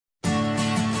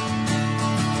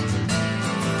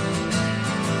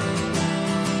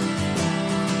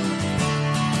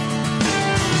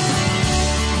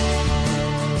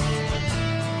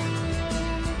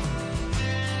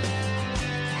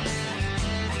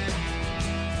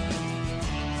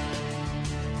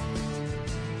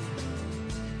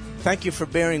Thank you for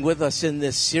bearing with us in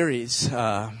this series,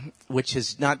 which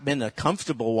has not been a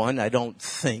comfortable one, I don't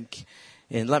think.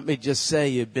 And let me just say,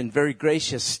 you've been very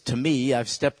gracious to me. I've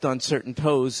stepped on certain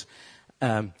toes,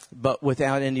 but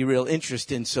without any real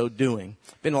interest in so doing.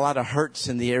 Been a lot of hurts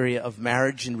in the area of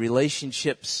marriage and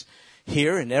relationships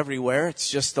here and everywhere.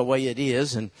 It's just the way it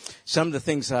is. And some of the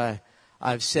things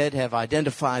I've said have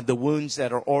identified the wounds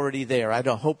that are already there. I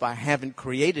don't hope I haven't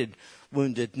created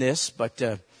woundedness, but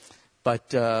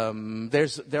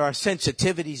there are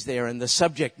sensitivities there, and the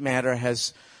subject matter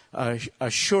has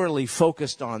surely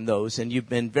focused on those. And you've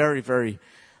been very, very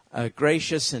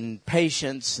gracious and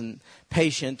patient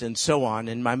and so on.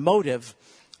 And my motive,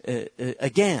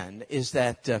 again, is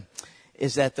that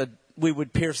we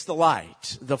would pierce the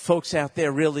light. The folks out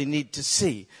there really need to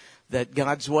see that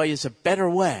God's way is a better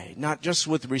way, not just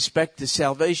with respect to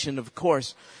salvation, of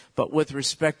course, but with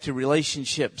respect to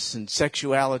relationships and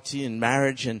sexuality and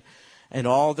marriage and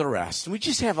all the rest. We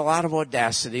just have a lot of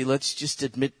audacity, let's just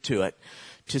admit to it,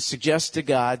 to suggest to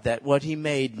God that what He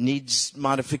made needs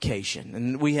modification,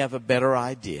 and we have a better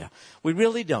idea. We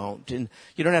really don't, and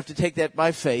you don't have to take that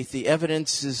by faith. The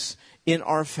evidence is in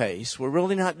our face. We're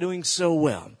really not doing so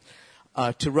well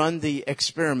to run the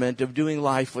experiment of doing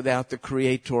life without the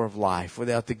creator of life,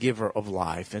 without the giver of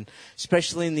life, and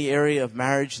especially in the area of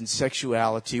marriage and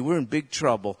sexuality, we're in big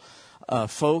trouble.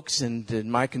 Folks,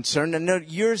 and my concern, and I know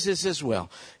yours is as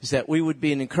well, is that we would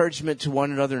be an encouragement to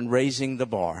one another in raising the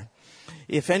bar.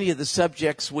 If any of the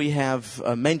subjects we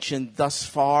have mentioned thus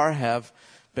far have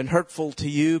been hurtful to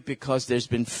you because there's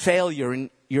been failure in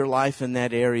your life in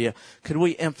that area, could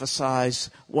we emphasize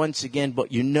once again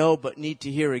what you know but need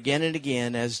to hear again and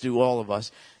again, as do all of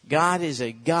us? God is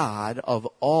a God of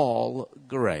all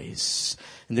grace.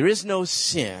 And there is no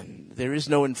sin, there is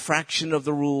no infraction of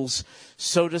the rules,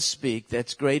 so to speak,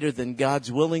 that's greater than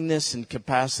God's willingness and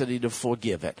capacity to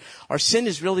forgive it. Our sin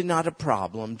is really not a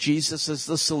problem. Jesus is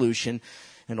the solution,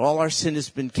 and all our sin has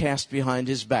been cast behind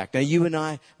His back. Now, you and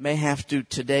I may have to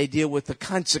today deal with the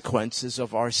consequences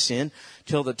of our sin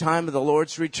till the time of the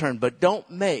Lord's return, but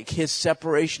don't make His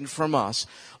separation from us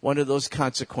one of those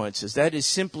consequences. That is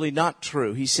simply not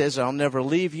true. He says, I'll never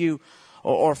leave you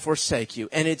or forsake you.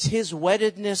 And it's His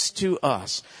weddedness to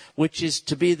us, which is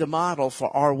to be the model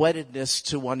for our weddedness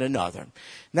to one another. And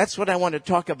that's what I want to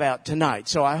talk about tonight.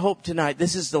 So I hope tonight,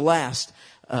 this is the last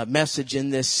message in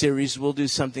this series. We'll do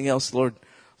something else, Lord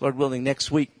willing,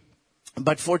 next week.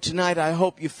 But for tonight, I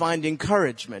hope you find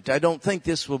encouragement. I don't think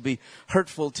this will be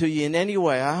hurtful to you in any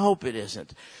way. I hope it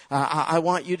isn't. I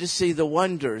want you to see the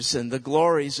wonders and the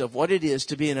glories of what it is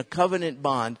to be in a covenant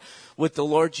bond with the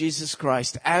Lord Jesus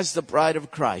Christ as the bride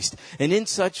of Christ, and in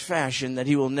such fashion that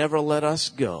He will never let us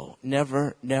go.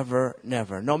 Never, never,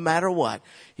 never. No matter what,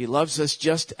 He loves us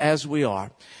just as we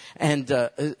are. And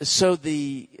so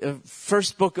the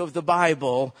first book of the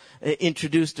Bible,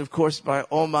 introduced, of course, by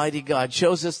Almighty God,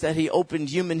 shows us that He opened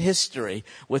human history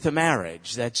with a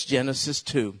marriage. That's Genesis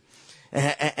 2.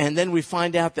 And then we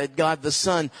find out that God the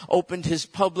Son opened His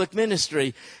public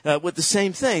ministry with the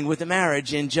same thing, with the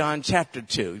marriage in John chapter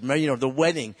 2. You know, the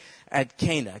wedding at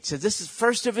Cana. It says this is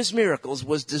first of His miracles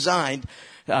was designed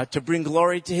to bring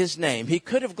glory to His name. He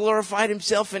could have glorified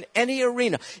Himself in any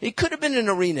arena. It could have been an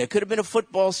arena. It could have been a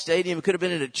football stadium. It could have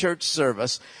been at a church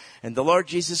service. And the Lord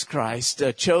Jesus Christ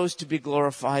chose to be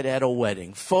glorified at a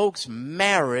wedding. Folks,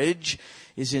 marriage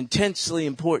is intensely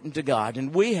important to God,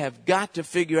 and we have got to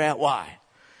figure out why.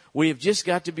 We have just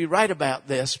got to be right about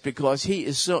this, because He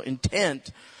is so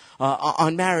intent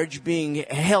on marriage being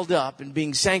held up and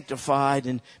being sanctified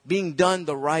and being done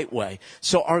the right way.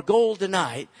 So our goal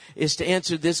tonight is to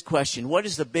answer this question: what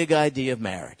is the big idea of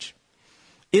marriage?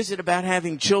 Is it about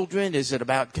having children? Is it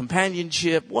about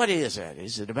companionship? What is it?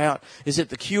 Is it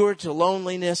the cure to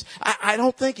loneliness? I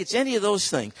don't think it's any of those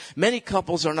things. Many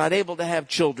couples are not able to have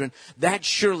children. That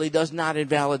surely does not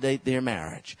invalidate their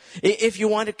marriage. If you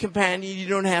want a companion, you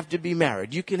don't have to be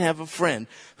married. You can have a friend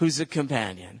who's a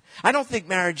companion. I don't think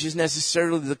marriage is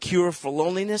necessarily the cure for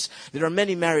loneliness. There are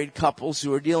many married couples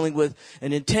who are dealing with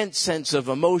an intense sense of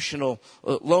emotional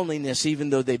loneliness, even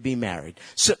though they be married.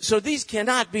 So these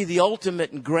cannot be the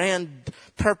ultimate and grand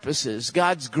purposes,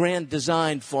 God's grand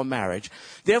design for marriage.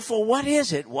 Therefore, what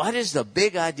is it? What is the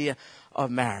big idea of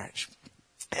marriage?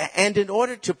 And in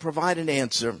order to provide an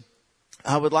answer,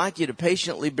 I would like you to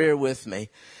patiently bear with me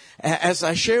as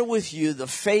I share with you the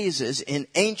phases in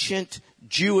ancient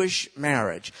Jewish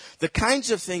marriage. The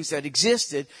kinds of things that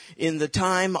existed in the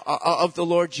time of the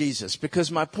Lord Jesus.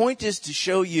 Because my point is to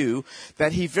show you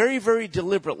that he very, very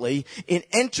deliberately, in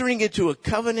entering into a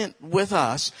covenant with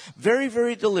us, very,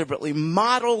 very deliberately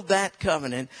modeled that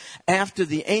covenant after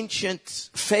the ancient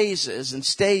phases and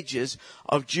stages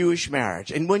of Jewish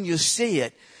marriage. And when you see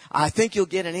it, I think you'll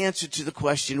get an answer to the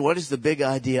question, what is the big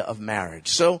idea of marriage?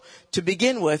 So, to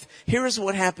begin with, here is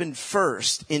what happened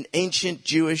first in ancient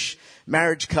Jewish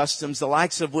marriage customs, the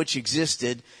likes of which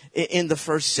existed in the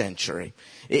first century.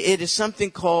 It is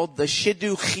something called the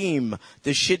shidduchim,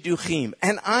 the shidduchim.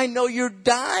 And I know you're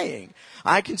dying.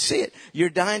 I can see it. You're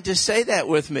dying to say that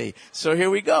with me. So here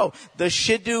we go. The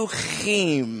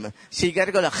shidduchim. So you got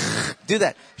to go to do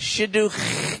that.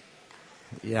 Shidduch.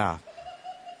 Yeah.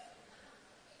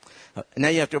 Now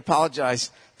you have to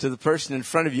apologize to the person in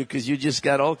front of you because you just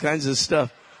got all kinds of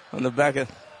stuff on the back of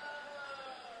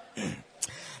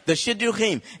the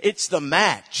shidduchim. It's the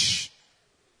match.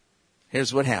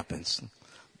 Here's what happens.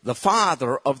 The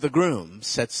father of the groom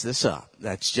sets this up.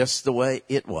 That's just the way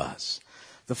it was.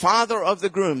 The father of the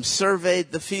groom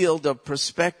surveyed the field of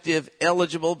prospective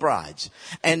eligible brides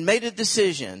and made a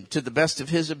decision to the best of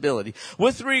his ability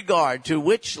with regard to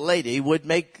which lady would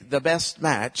make the best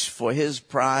match for his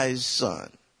prize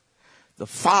son. The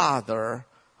father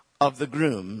of the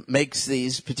groom makes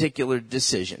these particular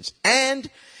decisions. And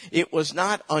it was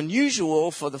not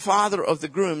unusual for the father of the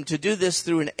groom to do this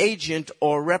through an agent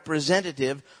or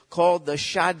representative called the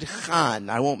shadchan.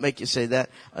 I won't make you say that.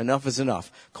 Enough is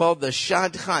enough. Called the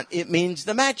shadchan. It means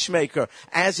the matchmaker,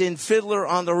 as in Fiddler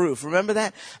on the Roof. Remember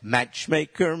that?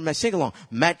 Matchmaker, sing along.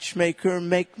 Matchmaker,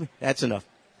 make me. That's enough.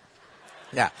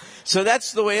 Yeah. So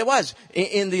that's the way it was.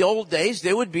 In the old days,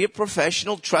 there would be a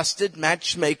professional, trusted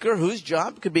matchmaker whose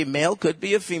job could be male, could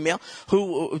be a female,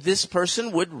 who this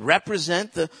person would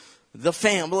represent the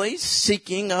family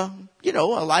seeking a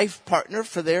life partner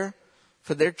for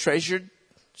their treasured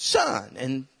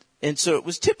son. And so it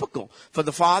was typical for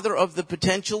the father of the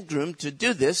potential groom to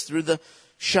do this through the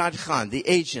shadchan, the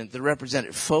agent, the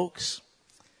representative. Folks,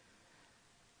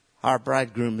 our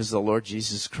bridegroom is the Lord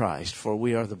Jesus Christ, for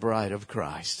we are the bride of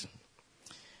Christ.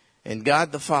 And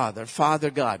God the Father, Father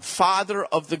God, Father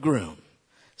of the groom,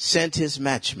 sent his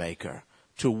matchmaker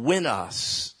to win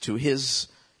us to his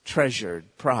treasured,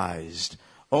 prized,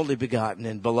 only begotten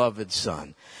and beloved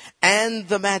Son. And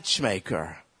the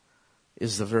matchmaker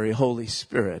is the very Holy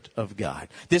Spirit of God.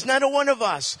 There's not a one of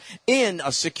us in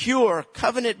a secure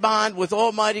covenant bond with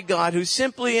Almighty God who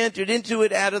simply entered into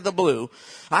it out of the blue.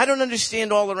 I don't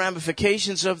understand all the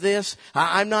ramifications of this.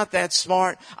 I'm not that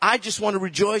smart. I just want to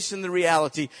rejoice in the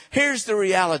reality. Here's the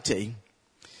reality.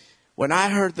 When I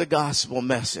heard the gospel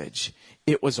message,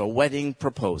 it was a wedding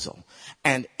proposal.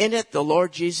 And in it, the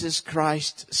Lord Jesus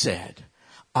Christ said,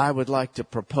 I would like to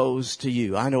propose to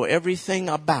you. I know everything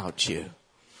about you.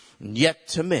 Yet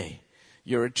to me,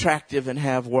 you're attractive and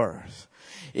have worth.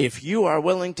 If you are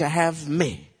willing to have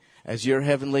me as your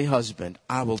heavenly husband,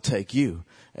 I will take you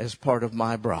as part of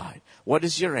my bride. What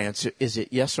is your answer? Is it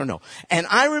yes or no? And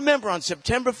I remember on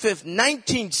September 5th,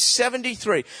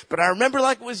 1973, but I remember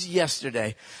like it was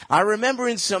yesterday. I remember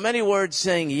in so many words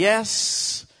saying,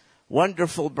 yes,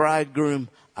 wonderful bridegroom,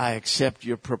 I accept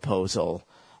your proposal.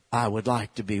 I would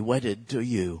like to be wedded to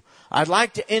you. I'd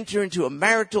like to enter into a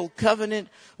marital covenant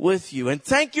with you. And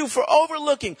thank you for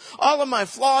overlooking all of my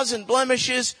flaws and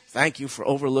blemishes. Thank you for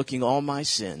overlooking all my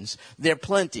sins. They're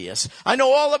plenteous. I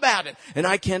know all about it, and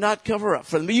I cannot cover up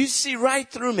for them. You see right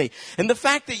through me. And the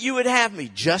fact that you would have me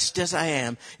just as I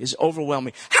am is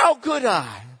overwhelming. How could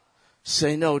I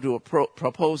say no to a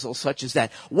proposal such as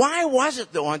that? Why was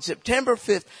it, though, on September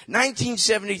 5th,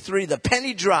 1973, the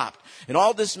penny dropped and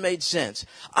all this made sense?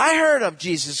 I heard of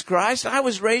Jesus Christ. I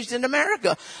was raised in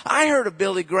America. I heard of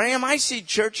Billy Graham. I see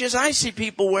churches. I see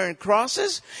people wearing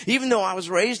crosses. Even though I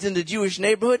was raised in the Jewish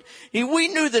neighborhood, we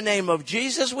knew the name of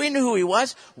Jesus. We knew who he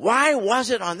was. Why was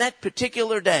it on that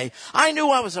particular day? I knew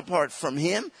I was apart from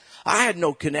him. I had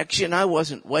no connection. I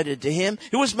wasn't wedded to him.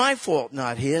 It was my fault,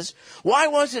 not his. Why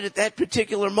was it at that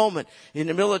particular moment in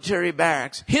the military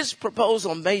barracks? His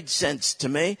proposal made sense to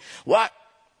me. What?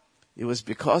 It was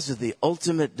because of the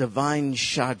ultimate divine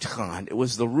shadchan. It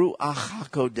was the Ruach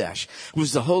HaKodesh. It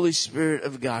was the Holy Spirit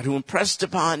of God who impressed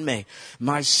upon me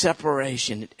my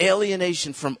separation,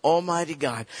 alienation from Almighty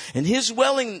God, and his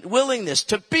willingness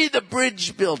to be the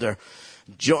bridge builder,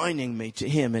 joining me to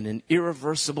him in an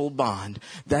irreversible bond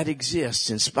that exists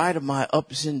in spite of my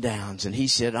ups and downs. And he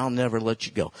said, I'll never let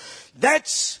you go.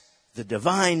 That's the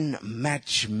divine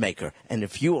matchmaker. And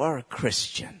if you are a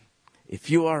Christian,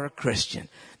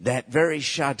 that very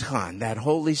shadchan, that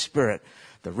Holy Spirit,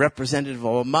 The representative of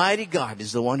Almighty God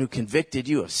is the one who convicted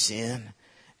you of sin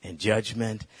and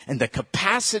judgment and the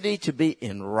capacity to be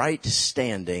in right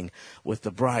standing with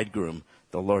the bridegroom,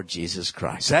 the Lord Jesus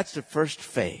Christ. That's the first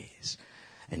phase.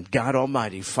 And God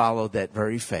Almighty followed that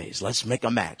very phase. Let's make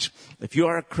a match. If you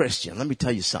are a Christian, let me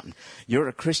tell you something. You're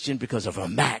a Christian because of a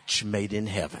match made in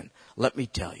heaven. Let me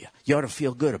tell you. You ought to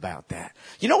feel good about that.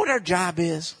 You know what our job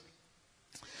is?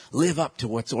 Live up to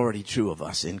what's already true of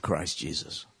us in Christ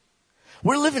Jesus.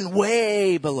 We're living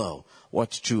way below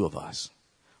what's true of us.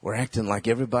 We're acting like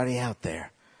everybody out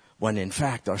there, when in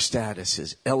fact our status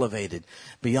is elevated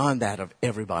beyond that of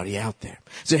everybody out there.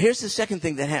 So here's the second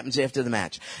thing that happens after the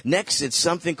match. Next, it's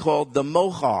something called the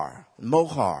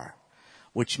mohar,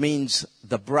 which means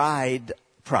the bride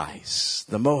price,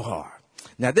 the mohar.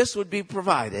 Now this would be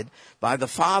provided by the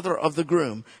father of the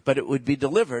groom, but it would be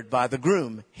delivered by the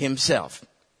groom himself.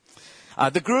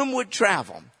 The groom would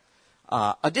travel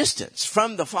a distance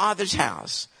from the father's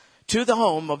house to the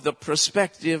home of the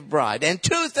prospective bride. And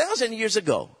 2,000 years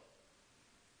ago,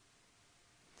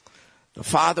 the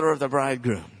father of the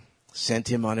bridegroom sent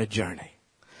him on a journey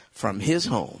from his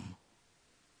home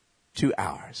to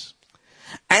ours.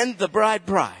 And the bride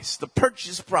price, the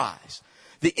purchase price,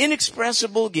 the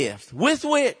inexpressible gift with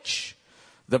which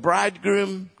the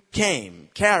bridegroom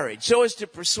carried so as to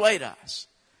persuade us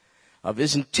of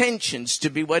his intentions to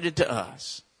be wedded to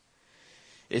us,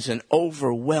 is an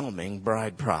overwhelming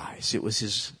bride price. It was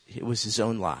his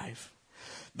own life.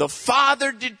 The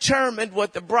father determined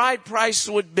what the bride price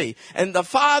would be. And the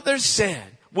father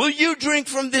said, will you drink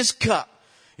from this cup?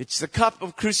 It's the cup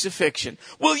of crucifixion.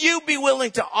 Will you be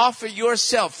willing to offer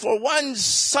yourself for one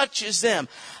such as them?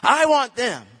 I want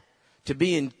them to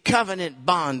be in covenant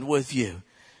bond with you.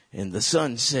 And the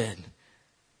son said,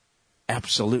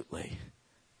 absolutely.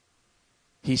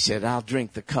 He said, I'll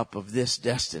drink the cup of this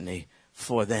destiny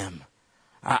for them.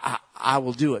 I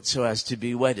will do it so as to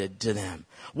be wedded to them.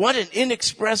 What an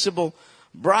inexpressible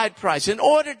bride price. In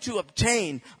order to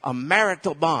obtain a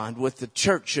marital bond with the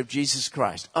church of Jesus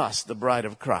Christ, us, the bride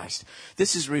of Christ.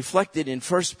 This is reflected in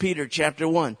 1 Peter chapter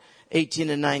 1, 18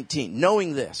 and 19.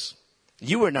 Knowing this,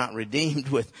 you were not redeemed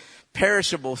with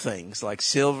perishable things like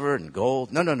silver and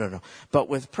gold. No. But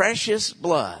with precious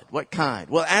blood. What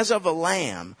kind? Well, as of a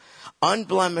lamb,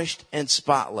 unblemished and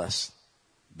spotless.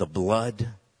 The blood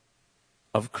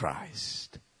of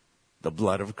Christ. The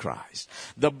blood of Christ.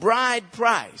 The bride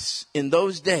price in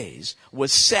those days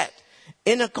was set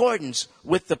in accordance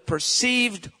with the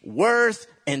perceived worth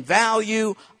and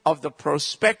value of the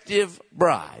prospective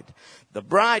bride. The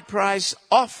bride price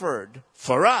offered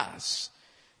for us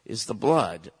is the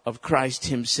blood of Christ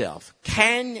himself.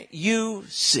 Can you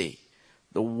see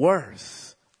the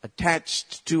worth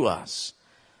attached to us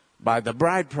by the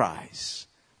bride price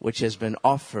which has been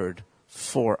offered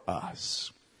for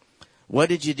us? What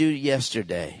did you do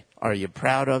yesterday? Are you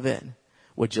proud of it?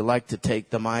 Would you like to take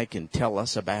the mic and tell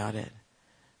us about it?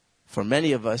 For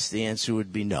many of us, the answer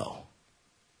would be no.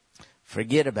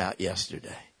 Forget about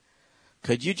yesterday.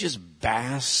 Could you just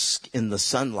bask in the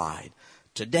sunlight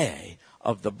today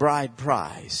of the bride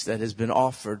price that has been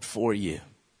offered for you?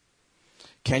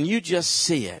 Can you just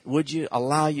see it? Would you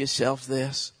allow yourself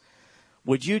this?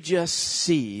 Would you just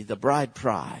see the bride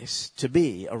price to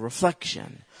be a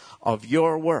reflection of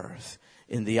your worth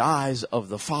in the eyes of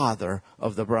the father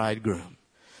of the bridegroom?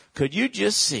 Could you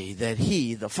just see that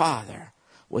he, the father,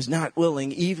 was not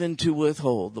willing even to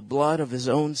withhold the blood of his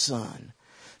own son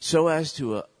so as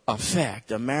to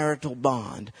affect a marital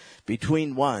bond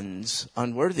between ones,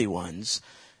 unworthy ones,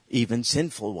 even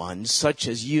sinful ones, such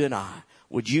as you and I?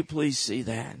 Would you please see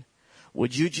that?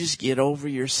 Would you just get over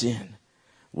your sin?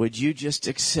 Would you just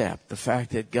accept the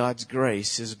fact that God's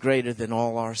grace is greater than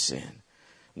all our sin?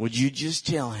 Would you just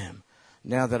tell him,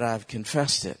 now that I've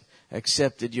confessed it,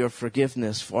 accepted your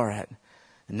forgiveness for it,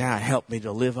 now help me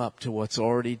to live up to what's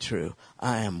already true.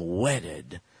 I am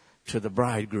wedded to the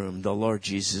bridegroom, the Lord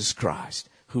Jesus Christ,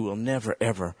 who will never,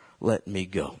 ever let me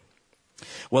go.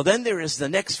 Well, then there is the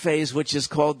next phase, which is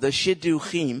called the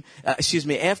shidduchim.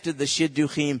 After the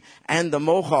shidduchim and the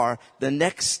mohar, the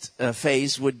next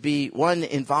phase would be one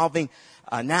involving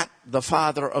not the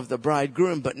father of the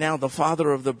bridegroom, but now the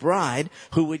father of the bride,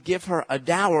 who would give her a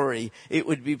dowry. It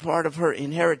would be part of her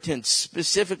inheritance,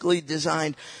 specifically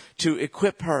designed to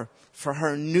equip her for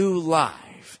her new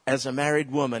life as a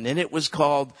married woman. And it was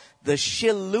called the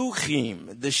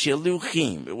shiluchim. The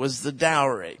shiluchim. It was the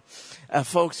dowry.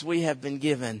 Folks, we have been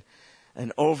given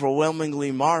an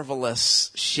overwhelmingly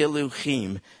marvelous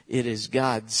shiluchim. It is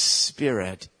God's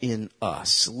Spirit in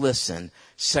us. Listen,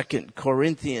 2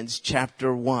 Corinthians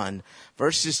chapter 1,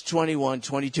 verses 21,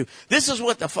 22. This is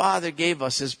what the Father gave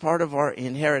us as part of our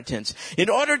inheritance in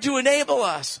order to enable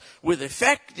us with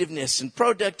effectiveness and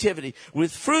productivity,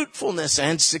 with fruitfulness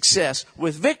and success,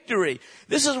 with victory.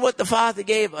 This is what the Father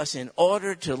gave us in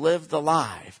order to live the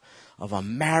life of a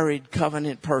married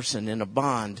covenant person in a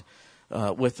bond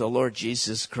with the Lord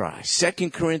Jesus Christ.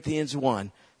 2 Corinthians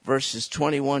 1, verses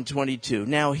 21, 22.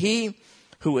 Now he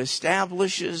who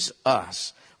establishes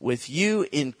us with you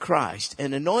in Christ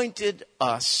and anointed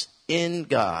us in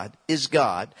God is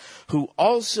God, who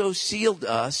also sealed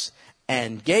us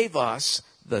and gave us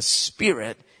the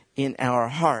Spirit in our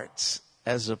hearts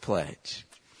as a pledge.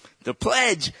 The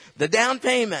pledge, the down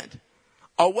payment,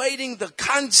 awaiting the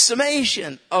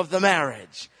consummation of the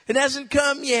marriage. It hasn't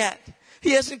come yet.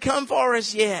 He hasn't come for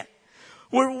us yet.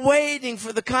 We're waiting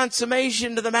for the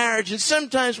consummation of the marriage, and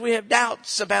sometimes we have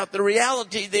doubts about the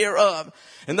reality thereof.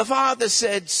 And the Father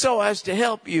said, so as to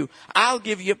help you, I'll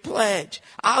give you a pledge.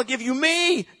 I'll give you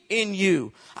me in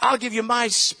you. I'll give you my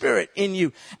Spirit in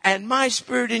you. And my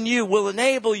Spirit in you will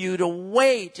enable you to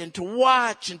wait and to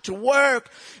watch and to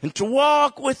work and to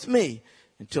walk with me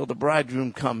until the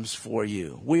bridegroom comes for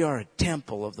you. We are a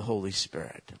temple of the Holy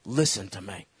Spirit. Listen to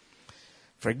me.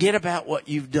 Forget about what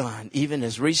you've done, even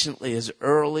as recently as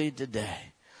early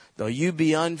today. Though you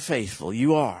be unfaithful,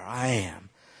 you are, I am.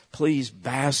 Please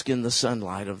bask in the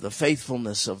sunlight of the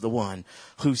faithfulness of the one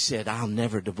who said, I'll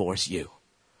never divorce you.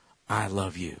 I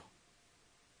love you.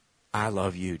 I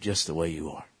love you just the way you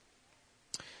are.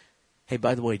 Hey,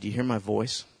 by the way, do you hear my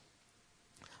voice?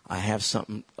 I have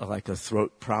something like a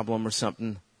throat problem or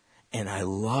something, and I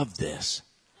love this.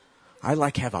 I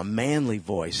have a manly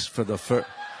voice for the first...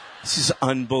 This is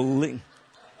unbelievable.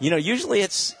 Usually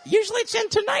it's in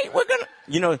tonight.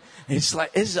 It's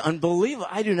like, this is unbelievable.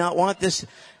 I do not want this.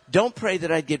 Don't pray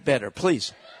that I'd get better,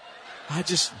 please.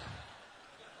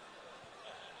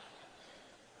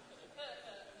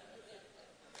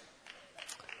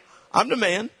 I'm the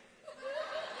man.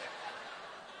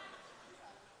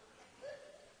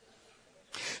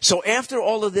 So after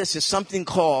all of this is something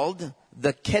called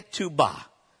the ketubah.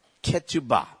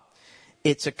 Ketubah.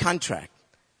 It's a contract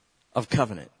of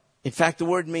covenant. In fact, the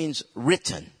word means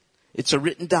written. It's a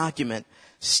written document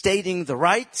stating the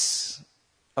rights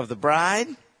of the bride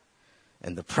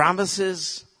and the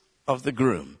promises of the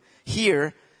groom.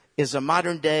 Here is a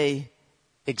modern day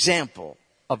example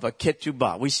of a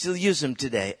ketubah. We still use them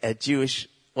today at Jewish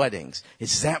weddings.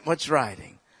 It's that much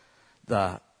writing.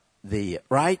 The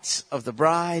rights of the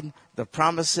bride, the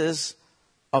promises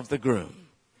of the groom.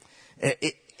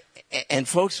 And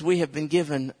folks, we have been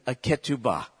given a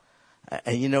ketubah.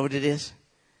 And you know what it is?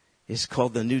 It's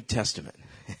called the New Testament.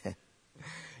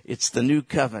 It's the new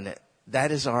covenant.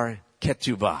 That is our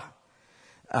ketubah.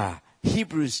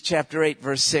 Hebrews chapter 8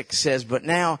 verse 6 says, but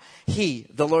now he,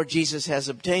 the Lord Jesus, has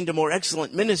obtained a more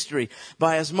excellent ministry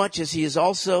by as much as he is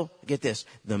also, get this,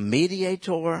 the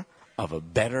mediator of a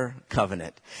better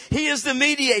covenant. He is the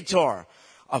mediator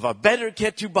of a better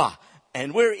ketubah.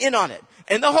 And we're in on it.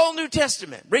 And the whole New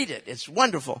Testament, read it, it's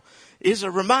wonderful, is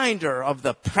a reminder of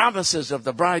the promises of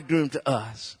the bridegroom to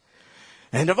us.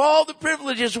 And of all the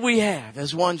privileges we have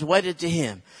as ones wedded to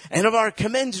him. And of our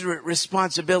commensurate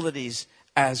responsibilities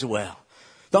as well.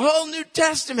 The whole New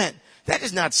Testament, that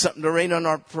is not something to rain on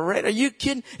our parade. Are you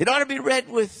kidding? It ought to be read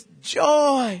with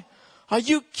joy. Are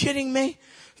you kidding me?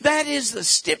 That is the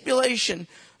stipulation.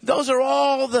 Those are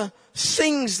all the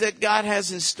things that God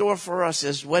has in store for us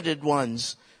as wedded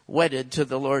ones, wedded to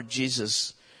the Lord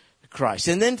Jesus Christ.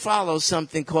 And then follows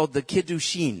something called the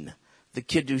kiddushin. The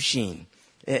kiddushin.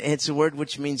 It's a word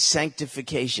which means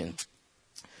sanctification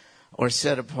or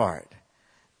set apart.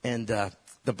 And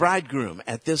the bridegroom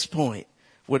at this point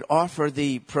would offer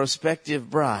the prospective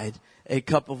bride a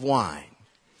cup of wine.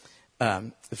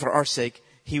 For our sake,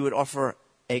 he would offer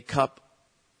a cup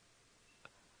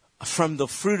from the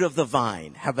fruit of the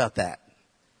vine. How about that?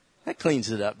 That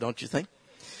cleans it up, don't you think?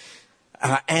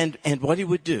 And what he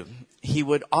would do, he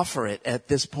would offer it at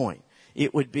this point.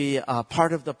 It would be a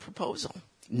part of the proposal,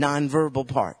 nonverbal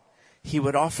part. He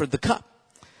would offer the cup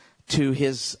to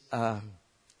his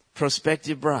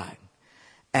prospective bride,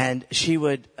 and she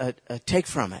would take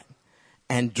from it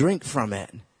and drink from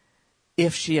it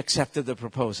if she accepted the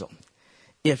proposal.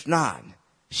 If not,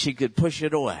 she could push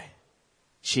it away.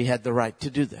 She had the right to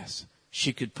do this.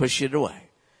 She could push it away.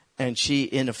 And she,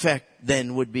 in effect,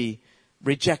 then would be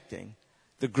rejecting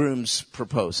the groom's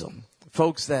proposal.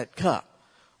 Folks, that cup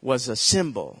was a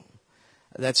symbol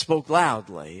that spoke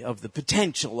loudly of the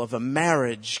potential of a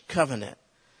marriage covenant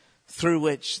through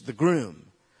which the groom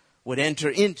would enter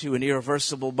into an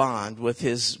irreversible bond with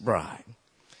his bride.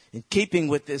 In keeping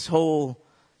with this whole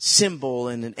symbol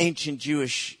in an ancient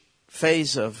Jewish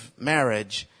phase of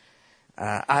marriage,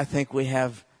 I think we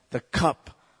have the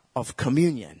cup of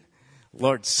communion,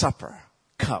 Lord's Supper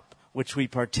cup, which we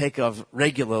partake of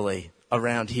regularly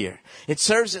around here. It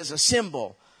serves as a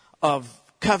symbol of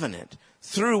covenant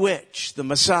through which the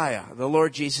Messiah, the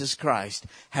Lord Jesus Christ,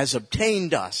 has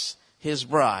obtained us, his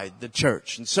bride, the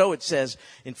church. And so it says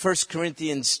in 1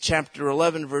 Corinthians chapter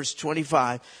 11, verse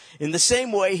 25, in the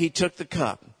same way he took the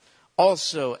cup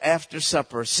also after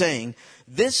supper, saying,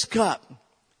 this cup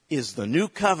is the new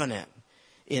covenant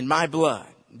in my blood.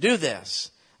 Do this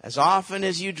as often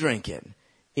as you drink it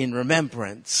in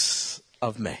remembrance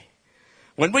of me.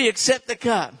 When we accept the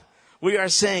cup, we are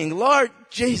saying, Lord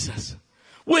Jesus,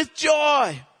 with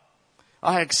joy,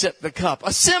 I accept the cup,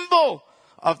 a symbol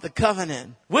of the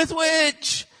covenant with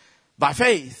which, by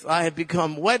faith, I have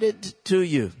become wedded to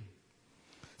you.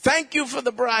 Thank you for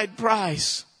the bride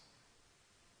price,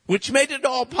 which made it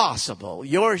all possible,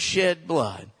 your shed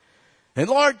blood. And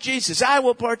Lord Jesus, I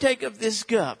will partake of this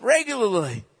cup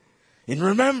regularly in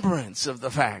remembrance of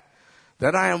the fact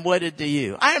that I am wedded to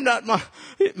you. I am not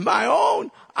my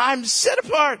own. I'm set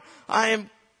apart. I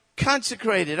am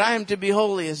consecrated. I am to be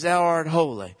holy as thou art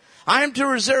holy. I am to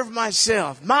reserve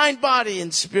myself, mind, body,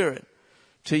 and spirit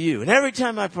to you. And every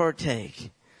time I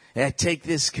partake, and I take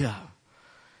this cup,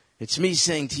 it's me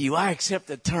saying to you, I accept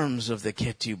the terms of the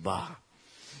ketubah.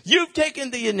 You've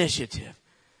taken the initiative.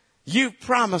 You've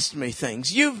promised me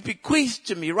things. You've bequeathed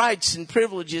to me rights and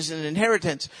privileges and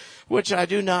inheritance which I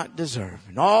do not deserve.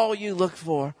 And all you look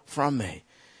for from me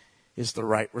is the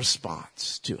right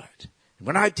response to it.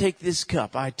 When I take this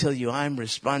cup, I tell you I'm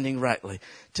responding rightly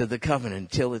to the covenant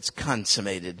until it's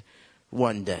consummated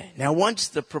one day. Now, once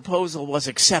the proposal was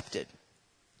accepted,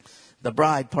 the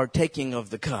bride partaking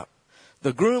of the cup,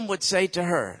 the groom would say to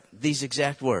her these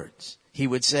exact words. He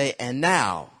would say, and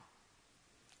now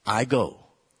I go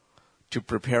to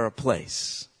prepare a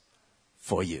place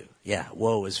for you. Yeah,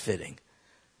 woe is fitting.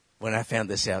 When I found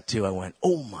this out too, I went,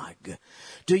 oh my God.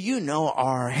 Do you know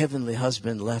our heavenly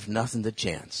husband left nothing to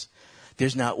chance?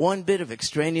 There's not one bit of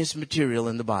extraneous material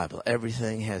in the Bible.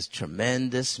 Everything has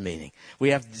tremendous meaning.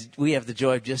 We have the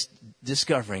joy of just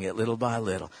discovering it little by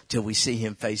little till we see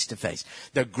him face to face.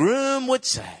 The groom would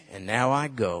say, and now I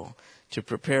go to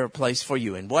prepare a place for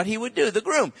you. And what he would do, the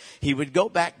groom, he would go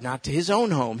back not to his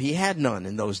own home. He had none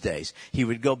in those days. He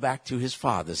would go back to his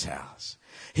father's house.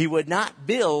 He would not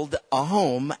build a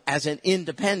home as an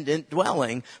independent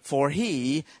dwelling for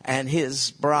he and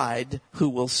his bride who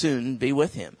will soon be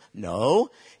with him.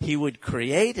 No, he would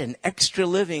create an extra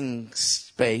living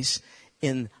space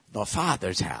in the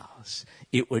Father's house.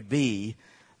 It would be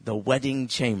the wedding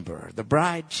chamber, the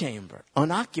bride chamber,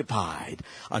 unoccupied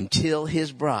until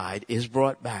his bride is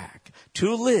brought back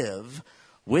to live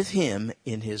with him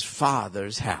in his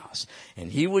Father's house.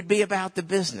 And he would be about the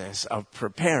business of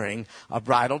preparing a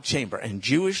bridal chamber. And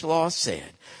Jewish law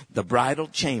said the bridal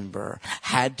chamber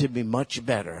had to be much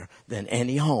better than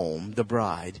any home the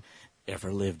bride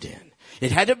ever lived in.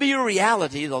 It had to be a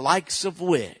reality the likes of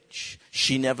which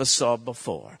she never saw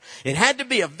before. It had to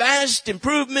be a vast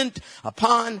improvement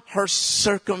upon her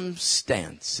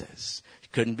circumstances.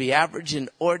 It couldn't be average and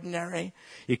ordinary.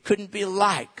 It couldn't be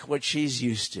like what she's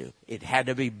used to. It had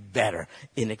to be better,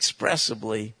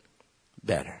 inexpressibly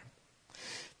better.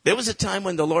 There was a time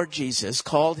when the Lord Jesus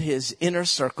called his inner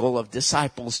circle of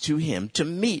disciples to him to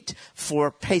meet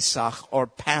for Pesach or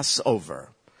Passover.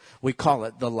 We call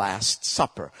it the Last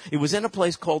Supper. It was in a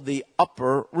place called the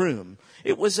Upper Room.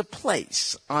 It was a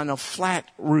place on a flat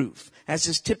roof, as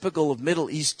is typical of Middle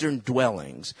Eastern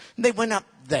dwellings. And they went up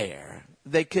there.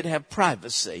 They could have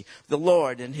privacy, the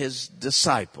Lord and his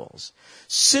disciples.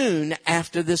 Soon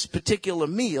after this particular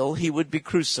meal, he would be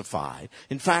crucified.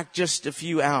 In fact, just a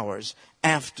few hours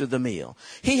after the meal.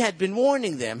 He had been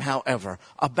warning them, however,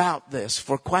 about this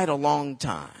for quite a long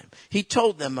time. He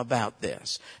told them about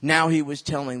this. Now he was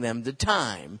telling them the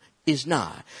time is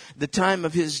nigh. The time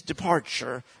of his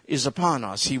departure is upon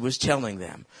us, he was telling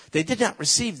them. They did not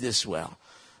receive this well.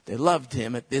 They loved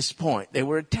him at this point. They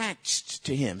were attached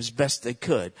to him as best they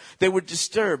could. They were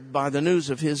disturbed by the news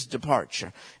of his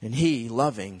departure. And he,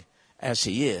 loving as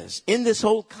he is, in this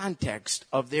whole context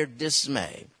of their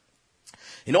dismay,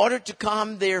 in order to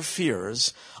calm their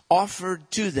fears, offered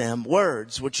to them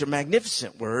words, which are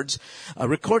magnificent words,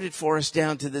 recorded for us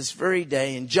down to this very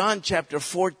day. In John chapter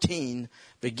 14,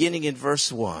 beginning in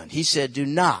verse 1, he said, do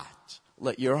not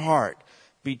let your heart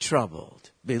be troubled.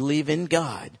 Believe in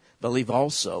God. believe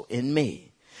also in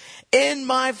me. In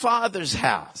my Father's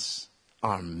house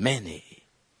are many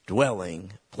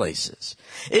dwelling places.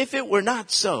 If it were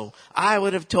not so, I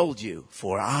would have told you,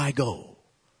 for I go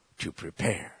to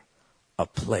prepare a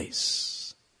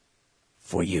place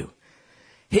for you.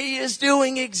 He is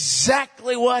doing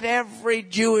exactly what every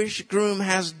Jewish groom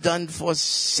has done for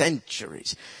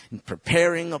centuries, in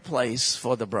preparing a place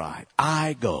for the bride.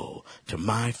 I go to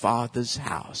my Father's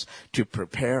house to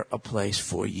prepare a place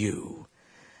for you.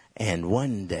 And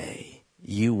one day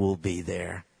you will be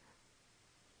there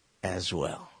as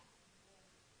well.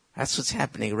 That's what's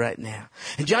happening right now.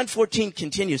 And John 14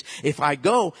 continues, if I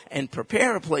go and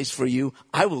prepare a place for you,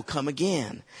 I will come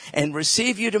again and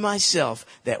receive you to myself,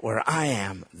 that where I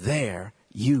am, there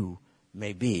you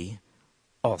may be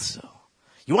also.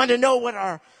 You want to know what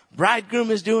our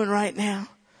bridegroom is doing right now?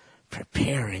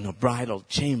 Preparing a bridal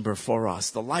chamber for us,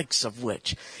 the likes of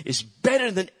which is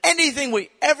better than anything we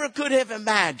ever could have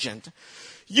imagined.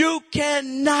 You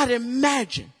cannot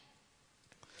imagine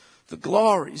the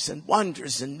glories and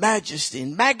wonders and majesty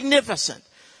and magnificence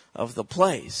of the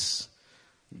place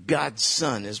God's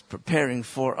Son is preparing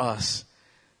for us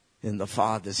in the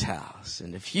Father's house.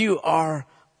 And if you are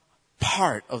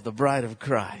part of the bride of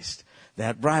Christ,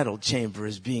 that bridal chamber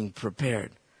is being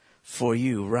prepared for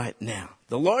you right now.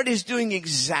 The Lord is doing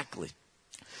exactly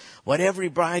what every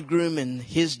bridegroom in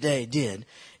his day did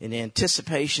in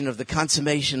anticipation of the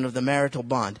consummation of the marital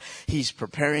bond. He's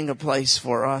preparing a place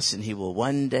for us, and he will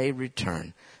one day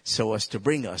return so as to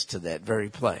bring us to that very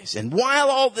place. And while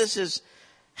all this is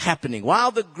happening, while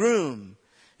the groom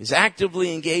is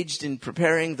actively engaged in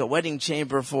preparing the wedding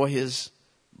chamber for his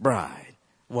bride,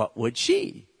 what would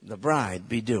she, the bride,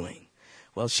 be doing?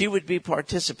 Well, she would be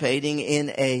participating in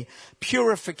a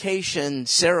purification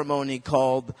ceremony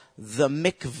called the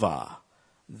mikvah.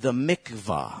 The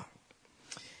mikvah.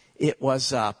 It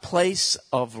was a place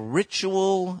of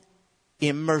ritual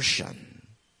immersion.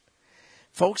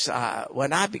 Folks,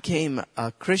 when I became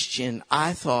a Christian,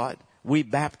 I thought we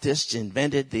Baptists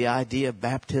invented the idea of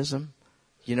baptism.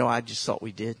 You know, I just thought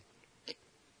we did.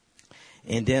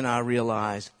 And then I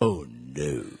realized, oh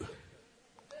no.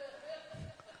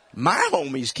 My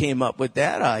homies came up with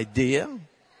that idea.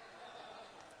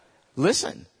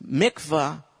 Listen,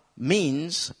 mikvah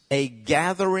means a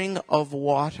gathering of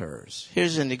waters.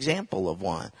 Here's an example of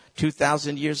one,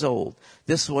 2,000 years old.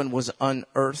 This one was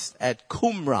unearthed at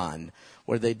Qumran,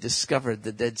 where they discovered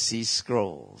the Dead Sea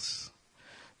Scrolls.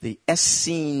 The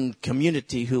Essene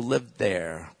community who lived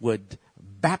there would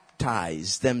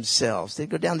baptize themselves. They'd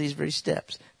go down these very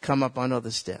steps, come up on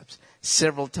other steps,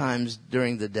 several times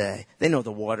during the day. They know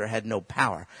the water had no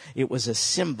power. It was a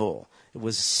symbol. It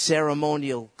was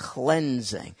ceremonial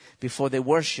cleansing before they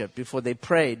worshiped, before they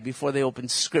prayed, before they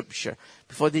opened scripture,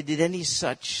 before they did any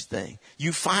such thing.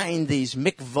 You find these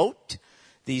mikvot,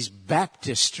 these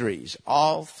baptistries,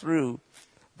 all through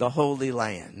the Holy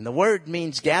Land. And the word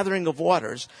means gathering of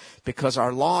waters because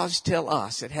our laws tell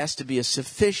us it has to be a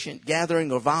sufficient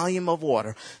gathering or volume of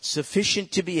water,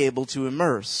 sufficient to be able to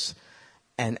immerse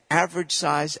an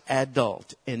average-sized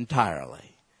adult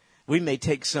entirely. We may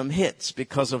take some hits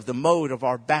because of the mode of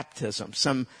our baptism.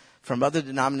 Some from other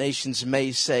denominations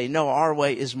may say, no, our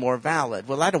way is more valid.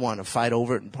 Well, I don't want to fight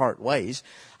over it and part ways.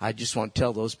 I just want to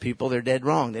tell those people they're dead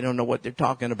wrong. They don't know what they're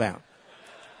talking about.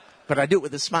 But I do it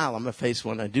with a smile on my face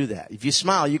when I do that. If you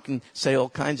smile, you can say all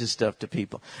kinds of stuff to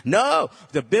people. No,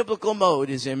 the biblical mode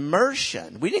is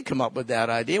immersion. We didn't come up with that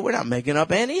idea. We're not making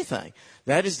up anything.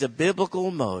 That is the biblical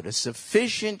mode, a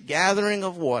sufficient gathering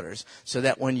of waters so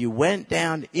that when you went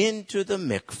down into the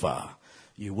mikvah,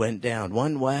 you went down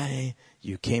one way,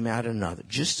 you came out another.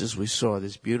 Just as we saw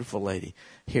this beautiful lady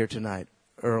here tonight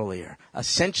earlier.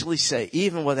 Essentially say,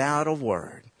 even without a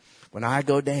word, when I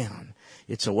go down,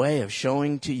 it's a way of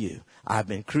showing to you, I've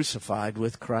been crucified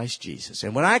with Christ Jesus.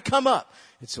 And when I come up,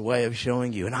 it's a way of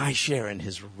showing you, and I share in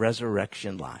his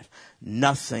resurrection life.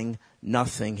 Nothing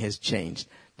has changed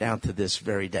down to this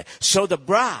very day. So the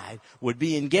bride would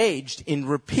be engaged in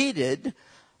repeated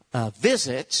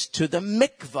visits to the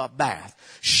mikvah bath.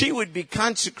 She would be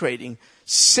consecrating,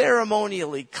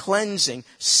 ceremonially cleansing,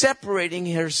 separating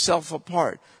herself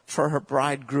apart for her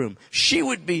bridegroom. She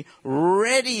would be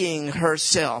readying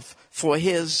herself for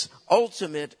his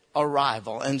ultimate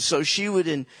arrival. And so she would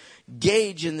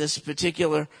engage in this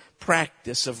particular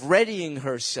practice of readying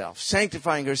herself,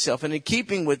 sanctifying herself. And in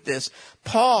keeping with this,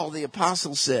 Paul, the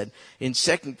apostle, said in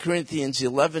 2 Corinthians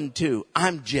 11:2,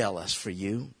 I'm jealous for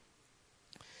you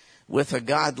with a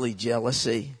godly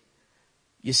jealousy.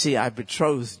 You see, I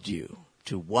betrothed you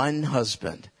to one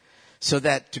husband so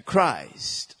that to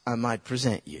Christ I might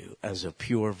present you as a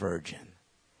pure virgin.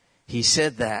 He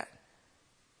said that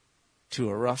to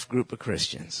a rough group of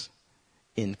Christians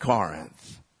in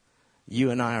Corinth.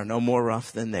 You and I are no more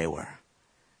rough than they were.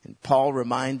 And Paul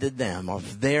reminded them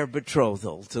of their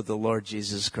betrothal to the Lord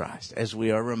Jesus Christ, as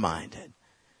we are reminded.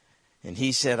 And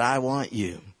he said, I want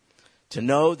you to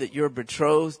know that you're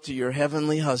betrothed to your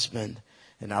heavenly husband,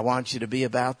 and I want you to be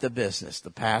about the business.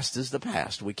 The past is the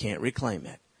past. We can't reclaim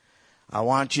it. I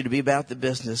want you to be about the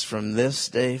business from this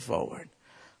day forward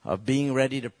of being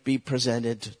ready to be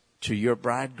presented to your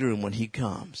bridegroom when he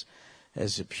comes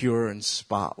as a pure and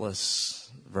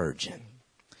spotless virgin.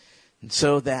 And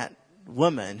so that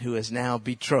woman who is now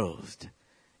betrothed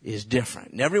is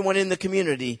different. And everyone in the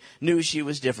community knew she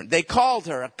was different. They called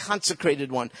her a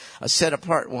consecrated one, a set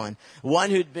apart one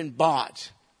who'd been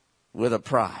bought with a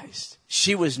price.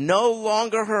 She was no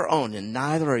longer her own, and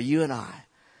neither are you and I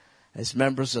as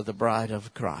members of the bride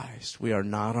of Christ. We are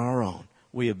not our own.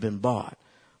 We have been bought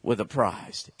with a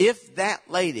price. If that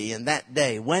lady in that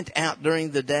day went out during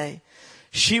the day,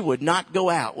 she would not go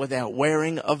out without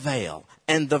wearing a veil.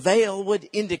 And the veil would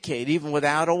indicate, even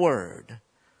without a word,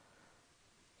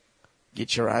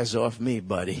 get your eyes off me,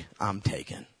 buddy. I'm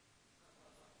taken.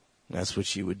 That's what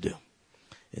she would do.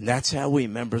 And that's how we,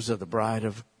 members of the bride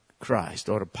of Christ,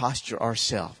 ought to posture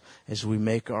ourselves as we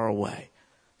make our way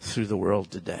through the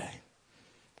world today.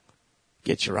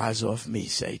 Get your eyes off me,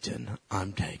 Satan.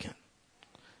 I'm taken.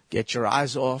 Get your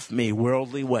eyes off me,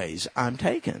 worldly ways. I'm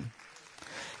taken.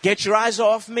 Get your eyes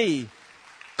off me,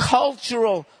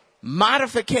 cultural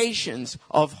modifications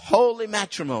of holy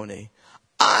matrimony.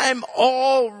 I'm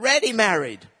already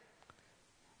married.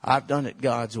 I've done it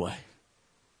God's way.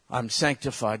 I'm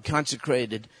sanctified,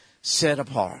 consecrated, set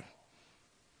apart.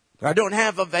 I don't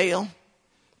have a veil,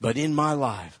 but in my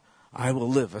life, I will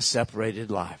live a separated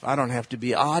life. I don't have to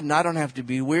be odd, and I don't have to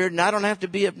be weird, and I don't have to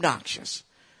be obnoxious.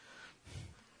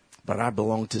 But I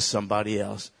belong to somebody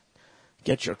else.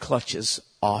 Get your clutches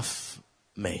off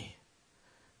me.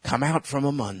 Come out from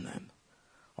among them.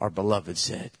 Our beloved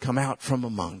said, come out from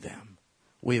among them.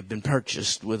 We have been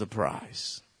purchased with a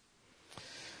price.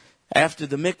 After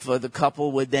the mikvah, the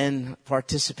couple would then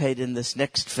participate in this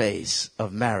next phase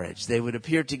of marriage. They would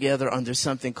appear together under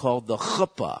something called the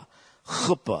chuppah.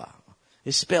 Chuppah.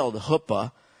 It's spelled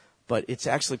chuppah, but it's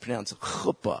actually pronounced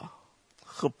chuppah.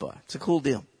 Chuppah. It's a cool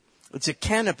deal. It's a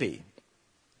canopy.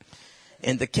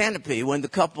 And the canopy, when the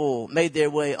couple made their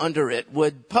way under it,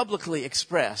 would publicly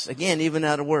express, again, even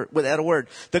without a word,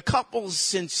 the couple's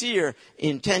sincere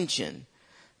intention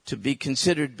to be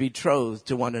considered betrothed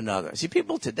to one another. See,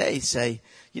 people today say,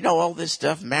 you know, all this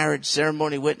stuff, marriage,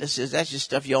 ceremony, witnesses, that's just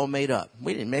stuff you all made up.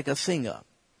 We didn't make a thing up.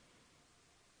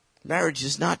 Marriage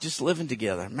is not just living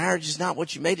together. Marriage is not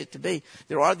what you made it to be.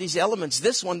 There are these elements.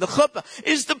 This one, the chuppah,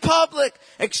 is the public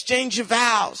exchange of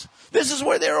vows. This is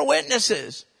where there are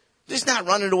witnesses. This is not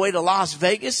running away to Las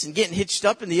Vegas and getting hitched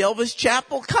up in the Elvis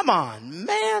Chapel. Come on,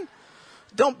 man.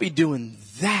 Don't be doing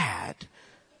that.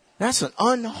 That's an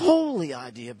unholy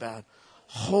idea about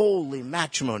holy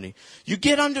matrimony. You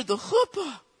get under the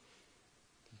chuppah.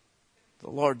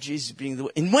 The Lord Jesus being the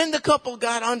way. And when the couple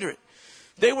got under it,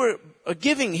 they were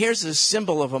giving, here's a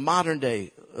symbol of a modern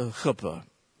day chuppah.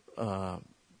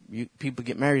 People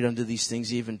get married under these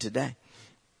things even today.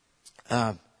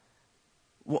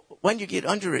 When you get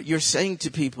under it, you're saying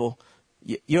to people,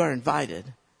 you're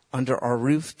invited under our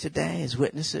roof today as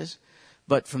witnesses.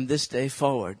 But from this day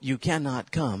forward, you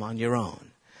cannot come on your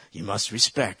own. You must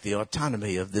respect the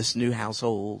autonomy of this new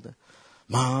household.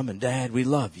 Mom and Dad, we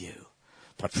love you.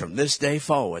 But from this day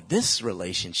forward, this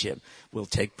relationship will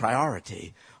take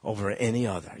priority over any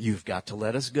other. You've got to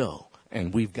let us go,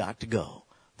 and we've got to go.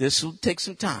 This will take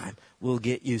some time. We'll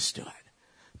get used to it.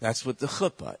 That's what the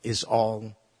chuppah is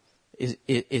all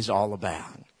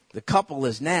about. The couple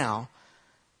is now,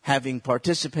 having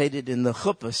participated in the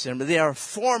chuppah ceremony, they are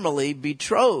formally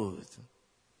betrothed.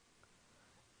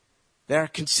 They are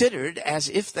considered as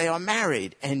if they are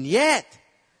married, and yet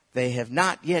they have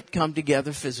not yet come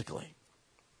together physically.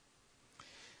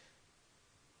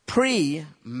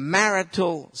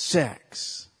 Premarital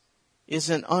sex is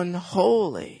an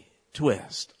unholy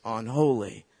twist on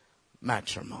holy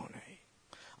matrimony.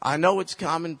 I know it's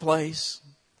commonplace.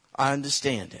 I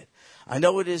understand it. I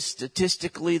know it is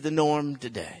statistically the norm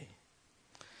today.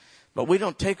 But we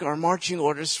don't take our marching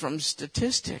orders from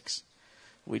statistics.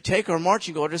 We take our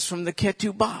marching orders from the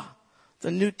Ketubah,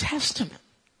 the New Testament.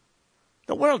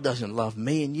 The world doesn't love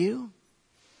me and you.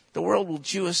 The world will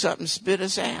chew us up and spit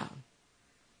us out.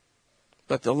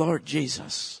 But the Lord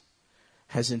Jesus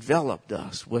has enveloped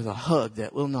us with a hug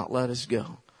that will not let us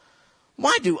go.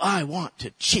 Why do I want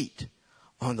to cheat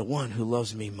on the one who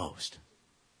loves me most?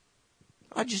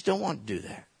 I just don't want to do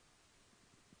that.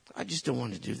 I just don't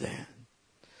want to do that.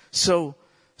 So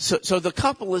the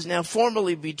couple is now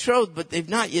formally betrothed, but they've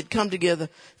not yet come together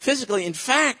physically. In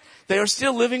fact, they are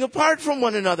still living apart from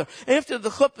one another. After the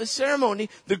chuppah ceremony,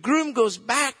 the groom goes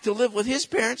back to live with his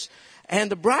parents, and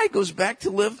the bride goes back to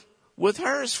live with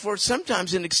hers for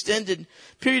sometimes an extended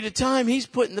period of time. He's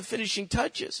putting the finishing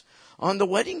touches on the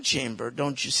wedding chamber,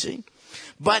 don't you see?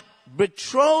 But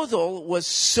betrothal was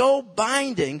so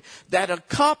binding that a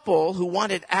couple who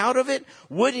wanted out of it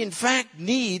would in fact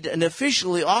need an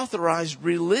officially authorized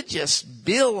religious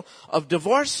bill of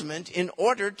divorcement in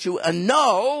order to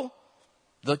annul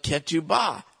the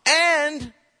ketubah.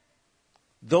 And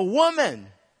the woman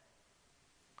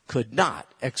could not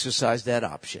exercise that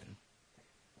option.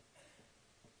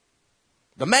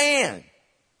 The man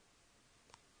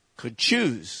could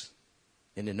choose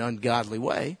in an ungodly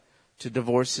way to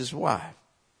divorce his wife.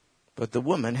 But the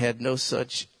woman had no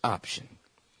such option.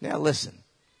 Now listen,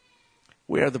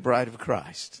 we are the bride of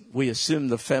Christ. We assume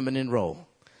the feminine role.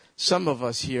 Some of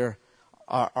us here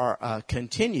are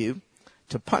continue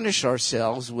to punish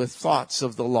ourselves with thoughts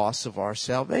of the loss of our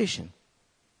salvation.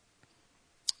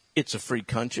 It's a free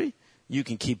country. You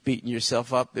can keep beating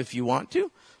yourself up if you want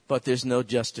to, but there's no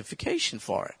justification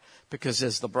for it. Because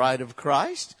as the bride of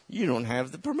Christ, you don't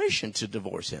have the permission to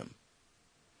divorce him.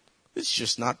 It's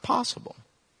just not possible.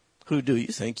 Who do you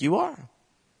think you are?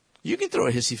 You can throw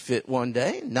a hissy fit one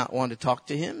day and not want to talk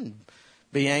to him and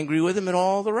be angry with him and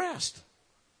all the rest.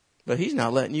 But he's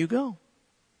not letting you go.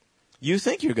 You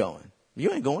think you're going.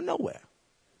 You ain't going nowhere.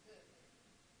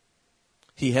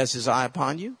 He has his eye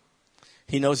upon you.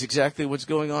 He knows exactly what's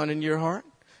going on in your heart.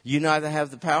 You neither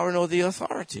have the power nor the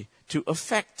authority to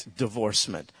effect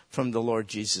divorcement from the Lord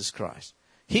Jesus Christ.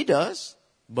 He does,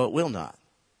 but will not.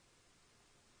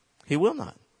 He will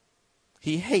not.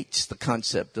 He hates the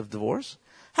concept of divorce.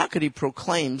 How could he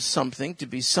proclaim something to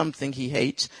be something he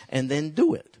hates and then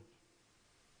do it?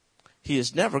 He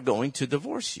is never going to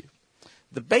divorce you.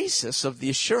 The basis of the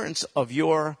assurance of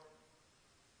your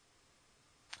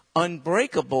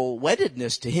unbreakable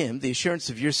weddedness to him, the assurance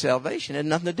of your salvation, had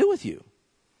nothing to do with you.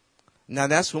 Now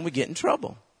that's when we get in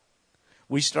trouble.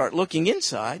 We start looking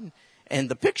inside, and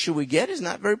the picture we get is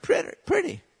not very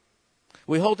pretty.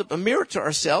 We hold up a mirror to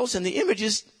ourselves, and the image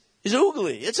is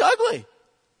oogly. It's ugly.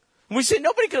 And we say,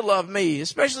 nobody could love me,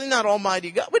 especially not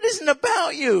Almighty God. But it isn't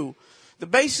about you. The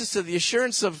basis of the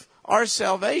assurance of our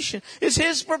salvation is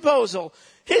his proposal,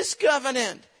 his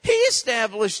covenant. He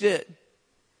established it.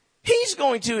 He's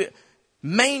going to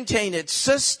maintain it,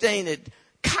 sustain it,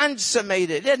 consummate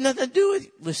it. It had nothing to do with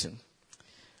it. Listen,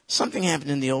 something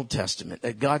happened in the Old Testament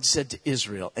that God said to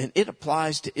Israel, and it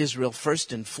applies to Israel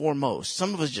first and foremost.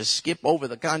 Some of us just skip over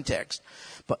the context,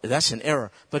 but that's an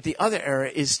error. But the other error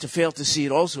is to fail to see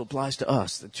it also applies to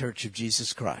us, the Church of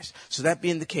Jesus Christ. So that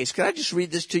being the case, can I just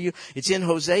read this to you? It's in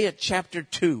Hosea chapter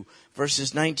 2,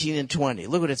 verses 19 and 20.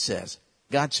 Look what it says.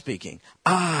 God speaking.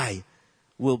 I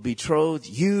will betroth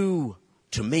you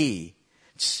to me.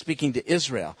 Speaking to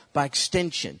Israel. By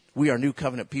extension, we are new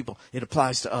covenant people. It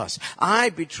applies to us. I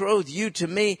betroth you to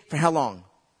me for how long?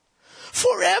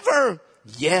 Forever.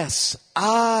 Yes,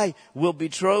 I will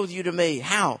betroth you to me.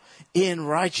 How? In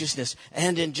righteousness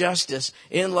and in justice,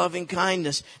 in loving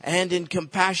kindness and in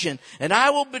compassion. And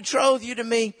I will betroth you to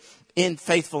me in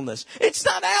faithfulness. It's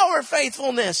not our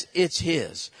faithfulness, it's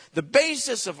his. The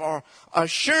basis of our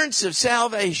assurance of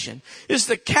salvation is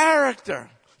the character,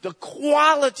 the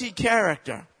quality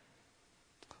character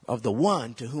of the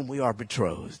one to whom we are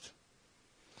betrothed.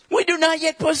 We do not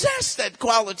yet possess that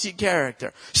quality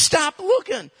character. Stop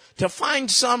looking to find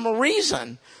some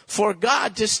reason for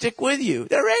God to stick with you.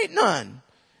 There ain't none.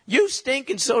 You stink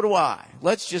and so do I.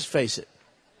 Let's just face it.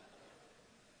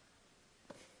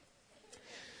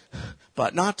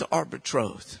 But not to our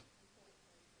betrothed.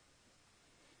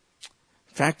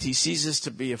 In fact, he sees us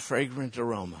to be a fragrant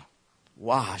aroma,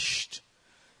 washed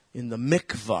in the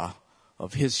mikvah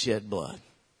of his shed blood.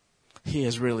 He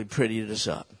has really prettied us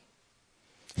up.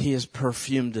 He has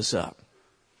perfumed us up.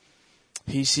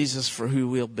 He sees us for who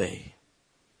we'll be.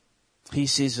 He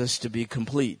sees us to be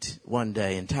complete one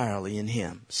day entirely in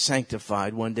him,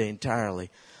 sanctified one day entirely,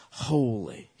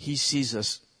 holy. He sees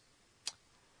us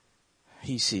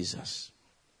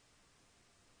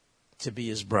to be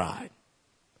his bride,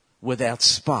 without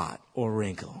spot or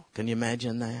wrinkle. Can you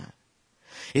imagine that?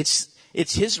 It's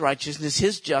his righteousness,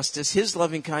 his justice, his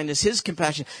loving kindness, his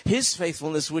compassion, his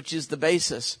faithfulness, which is the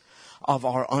basis of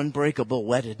our unbreakable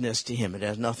weddedness to him. It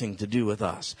has nothing to do with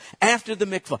us. After the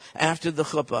mikvah, after the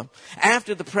chuppah,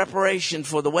 after the preparation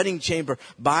for the wedding chamber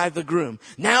by the groom,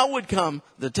 now would come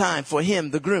the time for him,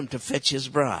 the groom, to fetch his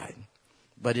bride.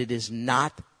 But it is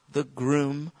not the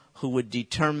groom who would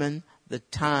determine the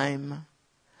time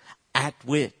at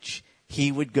which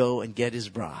he would go and get his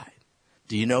bride.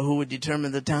 Do you know who would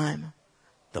determine the time?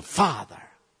 The Father.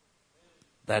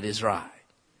 That is right.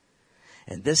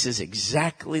 And this is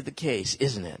exactly the case,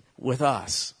 isn't it, with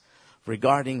us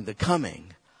regarding the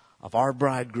coming of our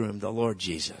bridegroom, the Lord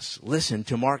Jesus. Listen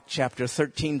to Mark chapter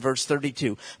 13, verse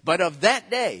 32. But of that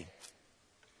day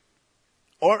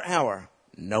or hour,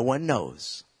 no one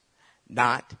knows,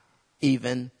 not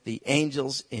even the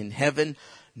angels in heaven,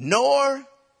 nor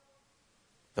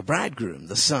the bridegroom,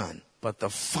 the Son, but the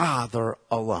Father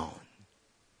alone.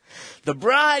 The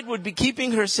bride would be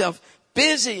keeping herself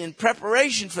busy in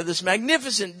preparation for this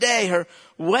magnificent day, her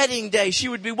wedding day. She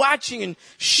would be watching and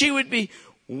she would be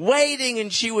waiting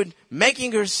and she would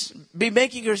be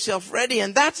making herself ready.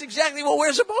 And that's exactly what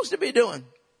we're supposed to be doing.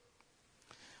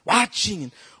 Watching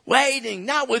and waiting,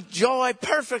 not with joy.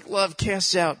 Perfect love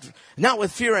casts out, not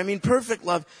with fear. I mean, perfect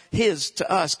love, his to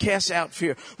us, casts out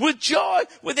fear. With joy,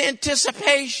 with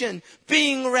anticipation,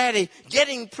 being ready,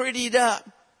 getting prettied up,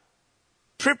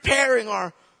 preparing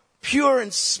our pure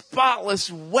and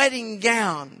spotless wedding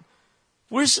gown.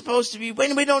 We're supposed to be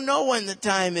waiting. We don't know when the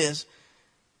time is.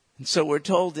 And so we're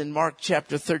told in Mark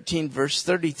chapter 13, verse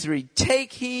 33,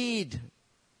 take heed.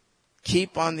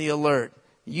 Keep on the alert.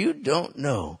 You don't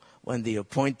know when the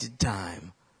appointed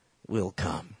time will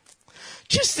come.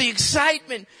 Just the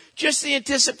excitement, just the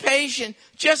anticipation,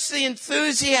 just the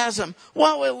enthusiasm.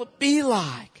 What will it be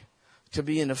like to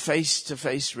be in a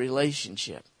face-to-face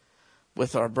relationship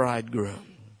with our bridegroom?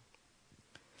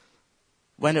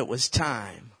 When it was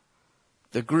time,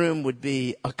 the groom would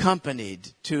be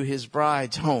accompanied to his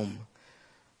bride's home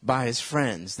by his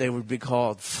friends. They would be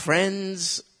called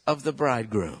friends of the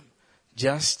bridegroom,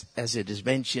 just as it is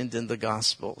mentioned in the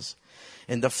Gospels.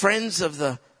 And the friends of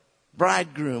the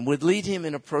bridegroom would lead him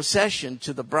in a procession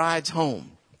to the bride's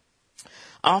home.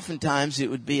 Oftentimes it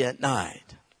would be at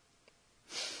night.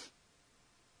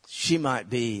 She might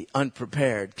be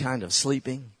unprepared, kind of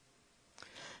sleeping.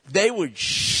 They would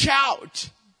shout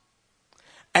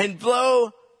and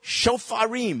blow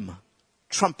shofarim,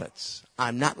 trumpets.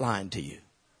 I'm not lying to you.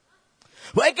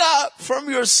 Wake up from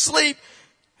your sleep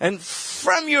and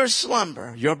from your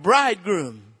slumber. Your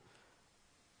bridegroom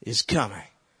is coming.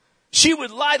 She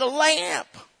would light a lamp.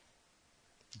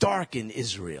 Darken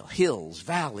Israel, hills,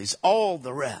 valleys, all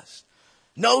the rest.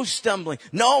 No stumbling,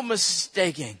 no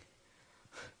mistaking.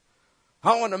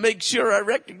 I want to make sure I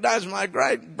recognize my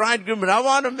bridegroom, and I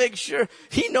want to make sure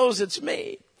he knows it's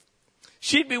me.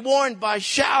 She'd be warned by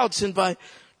shouts and by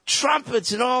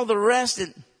trumpets and all the rest.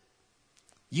 And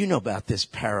you know about this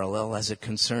parallel as it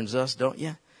concerns us, don't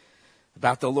you?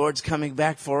 About the Lord's coming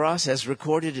back for us as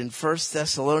recorded in 1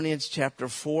 Thessalonians chapter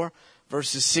 4,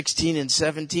 verses 16 and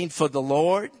 17. For the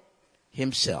Lord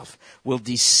himself will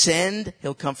descend,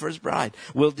 he'll come for his bride,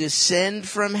 will descend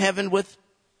from heaven with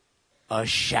a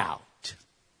shout.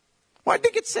 Well, I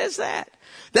think it says that.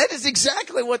 That is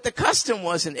exactly what the custom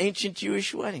was in ancient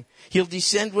Jewish wedding. He'll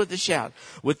descend with a shout,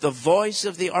 with the voice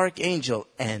of the archangel,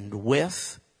 and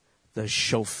with the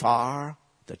shofar,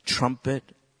 the trumpet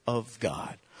of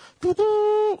God.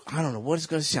 I don't know what it's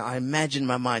going to sound. I imagine in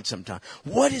my mind sometimes.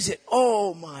 What is it?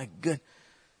 Oh my goodness.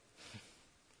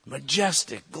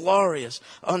 Majestic, glorious,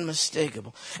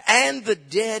 unmistakable. And the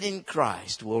dead in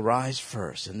Christ will rise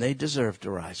first, and they deserve to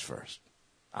rise first.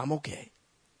 I'm okay.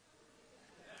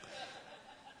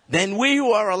 Then we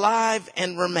who are alive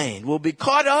and remain will be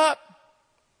caught up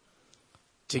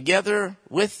together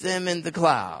with them in the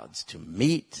clouds to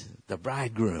meet the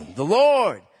bridegroom, the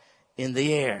Lord, in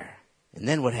the air. And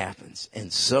then what happens?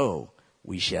 And so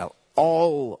we shall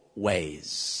always.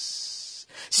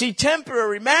 See,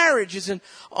 temporary marriage is an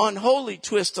unholy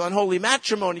twist on holy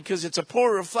matrimony because it's a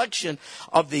poor reflection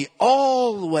of the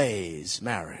always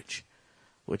marriage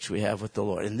which we have with the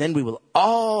Lord. And then we will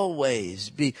always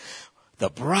be, the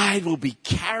bride will be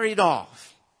carried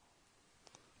off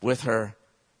with her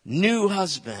new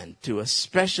husband to a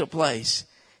special place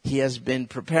he has been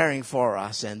preparing for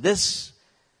us. And this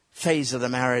phase of the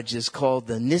marriage is called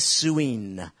the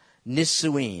nisuin.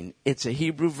 Nisuin. It's a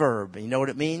Hebrew verb. You know what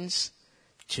it means?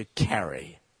 To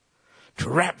carry. To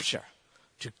rapture.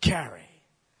 To carry.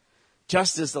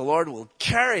 Just as the Lord will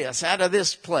carry us out of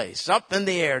this place, up in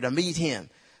the air to meet him.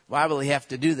 Why will he have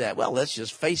to do that? Well, let's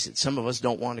just face it. Some of us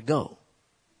don't want to go.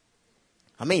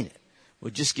 I mean it.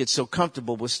 We just get so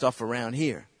comfortable with stuff around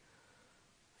here.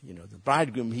 You know, the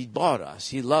bridegroom, he bought us.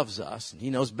 He loves us. And he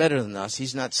knows better than us.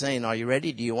 He's not saying, are you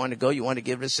ready? Do you want to go? You want to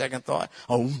give it a second thought?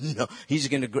 Oh, no. We're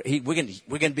going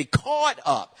to be caught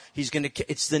up.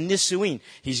 It's the nisuin.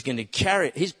 He's going to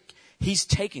carry it. He's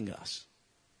taking us.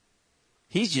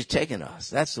 He's just taking us.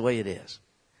 That's the way it is.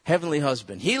 Heavenly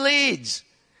husband. He leads.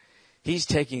 He's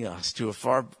taking us to a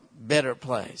far better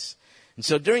place. And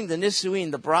so during the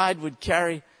Nisuin, the bride would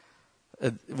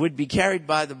be carried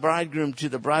by the bridegroom to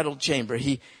the bridal chamber.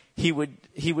 He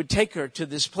would take her to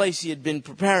this place he had been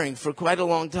preparing for quite a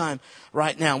long time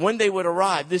right now. When they would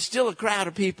arrive, there's still a crowd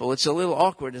of people. It's a little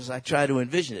awkward as I try to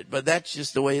envision it, but that's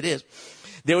just the way it is.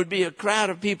 There would be a crowd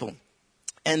of people,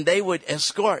 and they would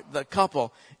escort the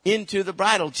couple into the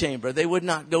bridal chamber. They would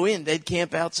not go in. They'd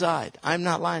camp outside. I'm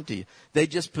not lying to you. They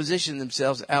just position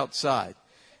themselves outside.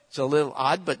 It's a little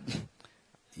odd, but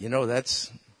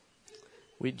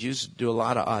we Jews do a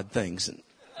lot of odd things.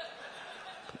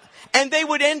 And they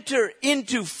would enter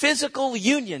into physical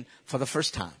union for the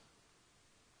first time.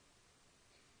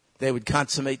 They would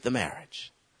consummate the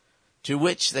marriage to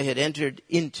which they had entered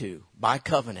into by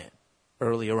covenant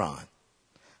earlier on.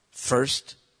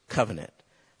 First covenant.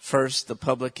 First the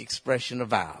public expression of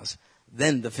vows.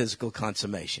 Then the physical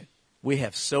consummation. We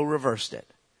have so reversed it.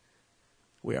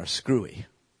 We are screwy.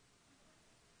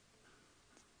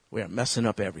 We are messing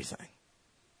up everything.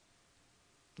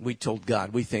 We told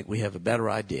God we think we have a better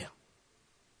idea.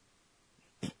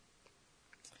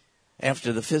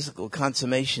 After the physical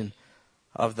consummation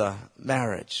of the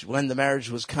marriage, when the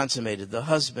marriage was consummated, the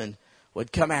husband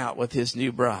would come out with his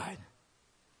new bride.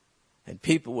 And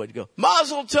people would go,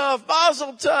 Mazel tov,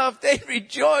 Mazel tov. They'd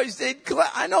rejoice. They'd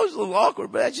clap. I know it's a little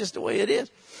awkward, but that's just the way it is.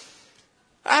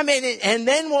 I mean, and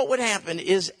then what would happen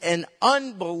is an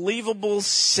unbelievable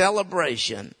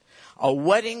celebration, a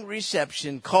wedding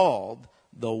reception called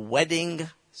the wedding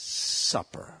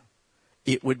supper.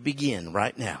 It would begin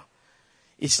right now.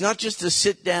 It's not just a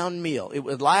sit-down meal. It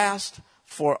would last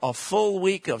for a full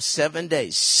week of 7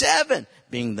 days. 7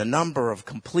 being the number of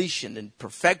completion and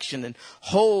perfection and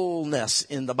wholeness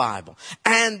in the Bible.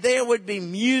 And there would be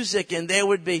music, and there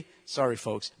would be, sorry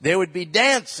folks, there would be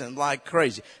dancing like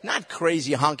crazy. Not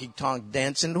crazy honky-tonk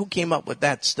dancing. Who came up with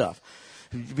that stuff?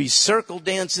 It'd be circle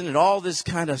dancing and all this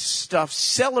kind of stuff,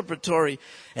 celebratory,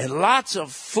 and lots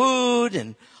of food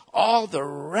and all the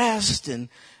rest, and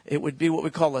it would be what we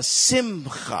call a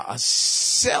simcha, a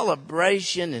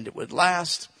celebration, and it would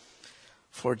last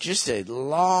for just a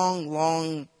long,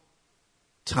 long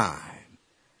time.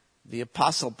 The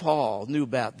Apostle Paul knew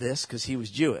about this because he was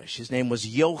Jewish. His name was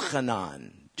the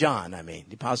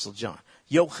Apostle John.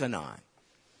 Yochanan.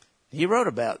 He wrote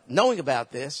about, knowing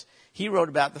about this, he wrote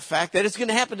about the fact that it's going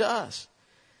to happen to us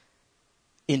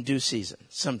in due season,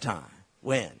 sometime.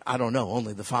 When? I don't know.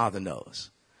 Only the Father knows.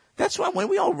 That's why when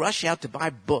we all rush out to buy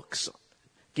books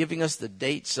giving us the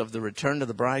dates of the return of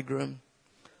the bridegroom,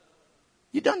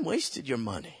 you done wasted your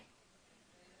money.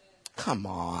 Come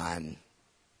on.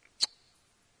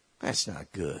 That's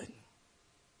not good.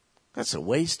 That's a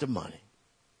waste of money.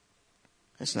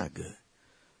 That's not good.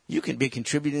 You can be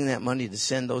contributing that money to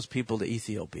send those people to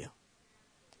Ethiopia.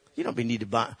 You don't need to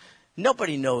buy.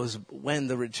 Nobody knows when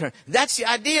the return. That's the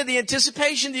idea, the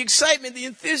anticipation, the excitement, the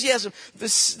enthusiasm, the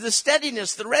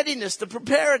steadiness, the readiness, the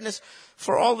preparedness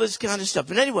for all this kind of stuff.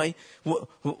 But anyway,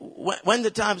 when the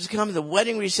time has come, the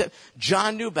wedding reception,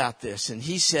 John knew about this, and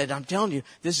he said, I'm telling you,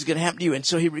 this is going to happen to you. And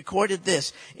so he recorded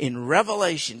this in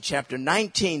Revelation chapter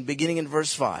 19, beginning in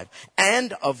verse 5.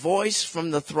 And a voice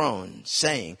from the throne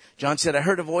saying, John said, I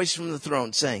heard a voice from the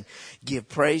throne saying, give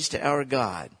praise to our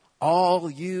God, all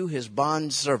you his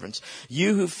bond servants,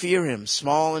 you who fear him,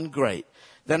 small and great.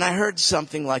 Then I heard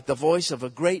something like the voice of a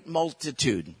great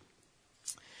multitude,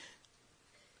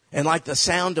 and like the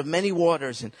sound of many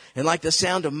waters, and like the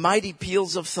sound of mighty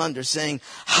peals of thunder, saying,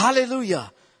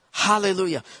 Hallelujah,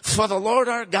 hallelujah, for the Lord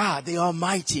our God, the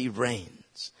Almighty,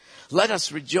 reigns. Let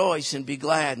us rejoice and be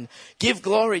glad and give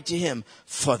glory to him,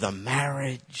 for the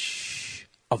marriage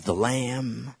of the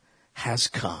Lamb has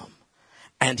come.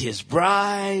 And his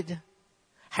bride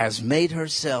has made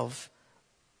herself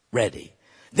ready.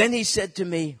 Then he said to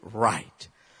me, write,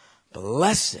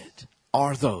 blessed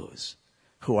are those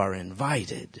who are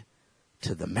invited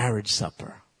to the marriage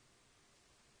supper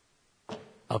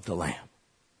of the Lamb.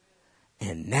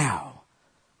 And now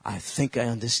I think I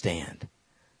understand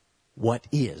what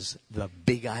is the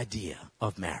big idea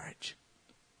of marriage.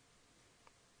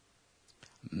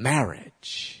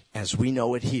 Marriage, as we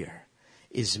know it here,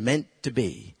 is meant to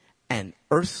be an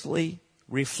earthly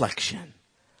reflection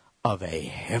of a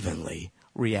heavenly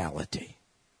reality.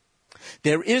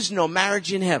 There is no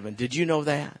marriage in heaven. Did you know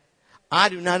that? I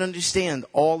do not understand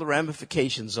all the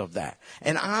ramifications of that.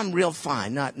 And I'm real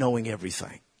fine not knowing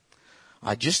everything.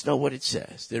 I just know what it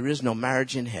says. There is no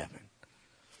marriage in heaven.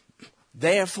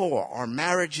 Therefore, our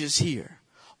marriages here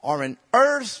are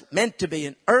meant to be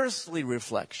an earthly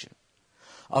reflection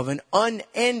of an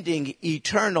unending,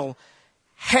 eternal,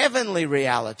 heavenly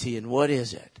reality. And what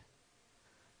is it?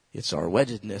 It's our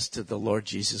weddedness to the Lord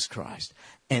Jesus Christ.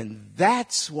 And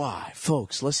that's why,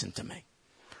 folks, listen to me.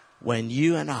 When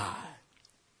you and I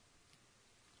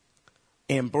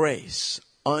embrace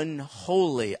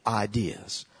unholy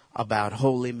ideas about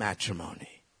holy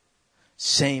matrimony,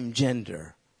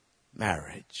 same-gender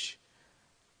marriage,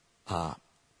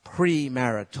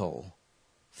 premarital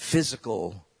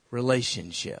physical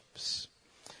relationships,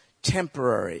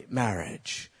 temporary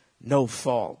marriage,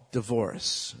 no-fault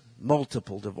divorce,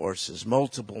 multiple divorces,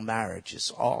 multiple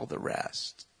marriages, all the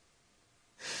rest.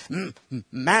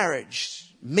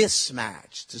 Marriage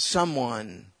mismatched to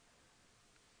someone,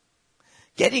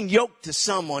 getting yoked to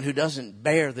someone who doesn't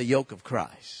bear the yoke of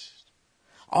Christ.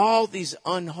 All these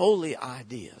unholy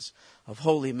ideas of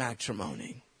holy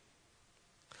matrimony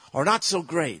are not so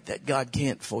great that God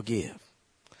can't forgive.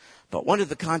 But one of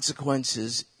the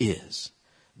consequences is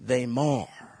they mar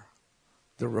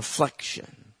the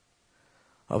reflection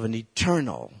of an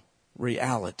eternal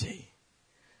reality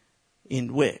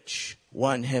in which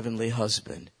one heavenly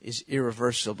husband is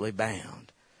irreversibly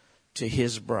bound to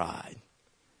his bride,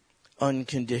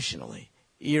 unconditionally,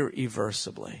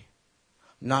 irreversibly,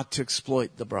 not to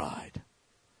exploit the bride,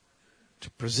 to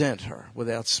present her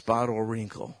without spot or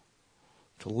wrinkle,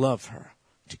 to love her,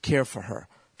 to care for her,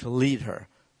 to lead her,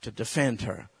 to defend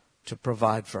her, to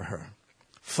provide for her.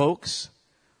 Folks,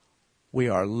 we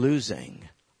are losing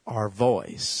our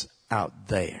voice out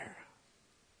there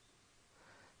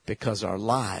because our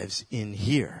lives in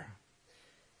here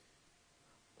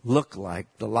look like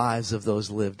the lives of those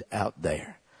lived out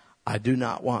there. I do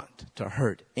not want to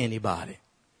hurt anybody.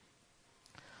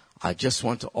 I just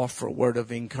want to offer a word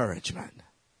of encouragement.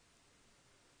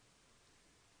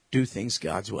 Do things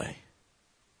God's way.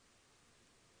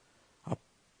 A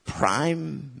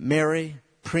premier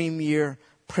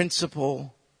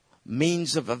principle,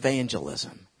 means of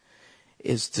evangelism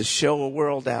is to show a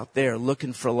world out there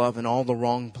looking for love in all the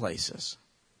wrong places.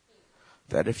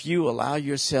 That if you allow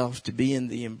yourself to be in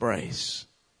the embrace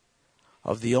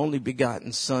of the only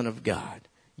begotten Son of God,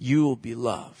 you will be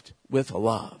loved with a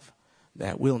love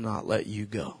that will not let you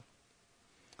go.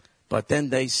 But then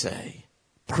they say,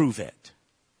 prove it.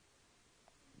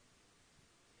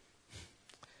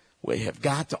 We have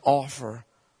got to offer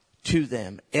to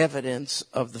them evidence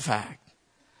of the fact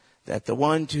that the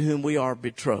one to whom we are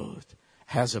betrothed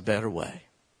has a better way.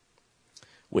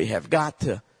 We have got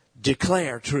to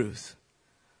declare truth.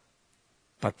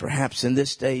 But perhaps in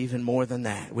this day, even more than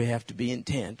that, we have to be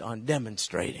intent on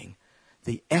demonstrating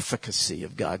the efficacy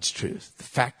of God's truth, the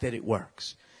fact that it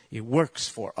works. It works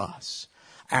for us.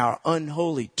 Our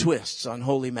unholy twists on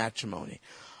holy matrimony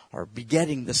are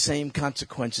begetting the same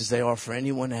consequences they are for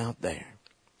anyone out there.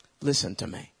 Listen to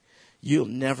me. You'll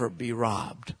never be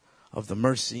robbed of the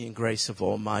mercy and grace of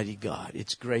Almighty God.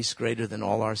 It's grace greater than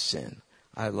all our sin.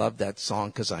 I love that song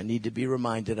because I need to be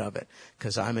reminded of it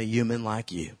because I'm a human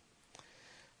like you.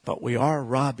 But we are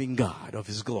robbing God of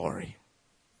His glory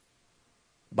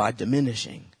by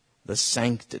diminishing the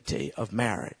sanctity of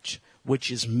marriage, which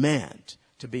is meant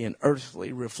to be an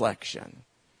earthly reflection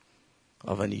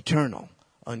of an eternal,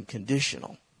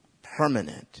 unconditional,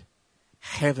 permanent,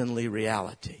 heavenly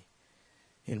reality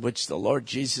in which the Lord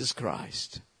Jesus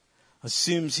Christ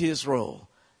assumes His role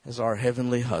as our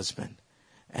heavenly husband,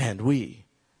 and we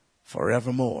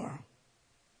forevermore,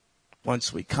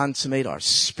 once we consummate our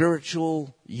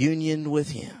spiritual union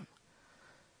with Him,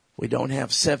 we don't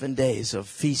have 7 days of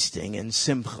feasting and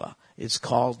simcha. It's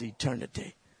called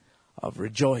eternity of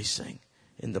rejoicing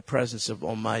in the presence of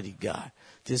Almighty God.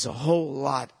 There's a whole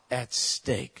lot at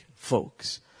stake,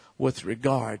 folks, with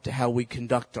regard to how we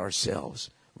conduct ourselves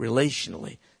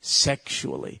relationally,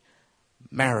 sexually,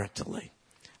 maritally.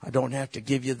 I don't have to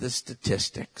give you the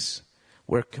statistics.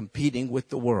 We're competing with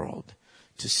the world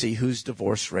to see whose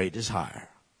divorce rate is higher.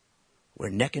 We're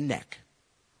neck and neck.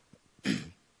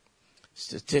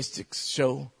 Statistics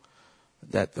show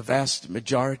that the vast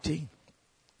majority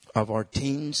of our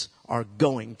teens are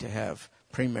going to have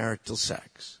premarital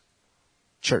sex.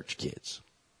 Church kids.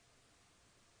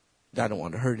 I don't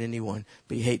want to hurt anyone,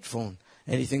 be hateful,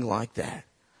 anything like that.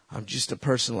 I'm just a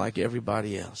person like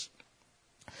everybody else.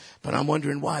 But I'm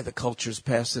wondering why the culture's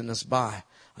passing us by.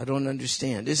 I don't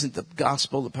understand. Isn't the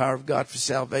gospel the power of God for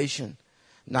salvation?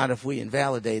 Not if we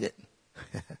invalidate it.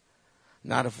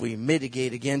 Not if we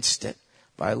mitigate against it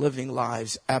by living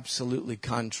lives absolutely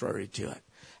contrary to it.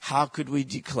 How could we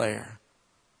declare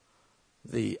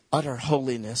the utter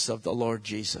holiness of the Lord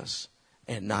Jesus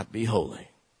and not be holy?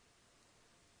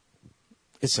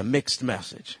 It's a mixed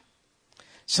message.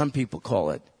 Some people call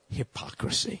it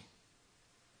hypocrisy.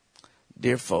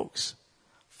 dear folks,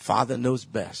 Father knows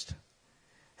best.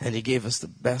 And he gave us the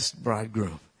best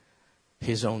bridegroom,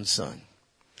 his own son.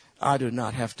 I do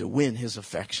not have to win his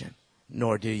affection,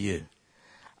 nor do you.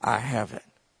 I have it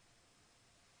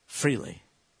freely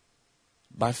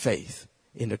by faith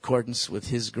in accordance with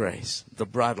his grace, the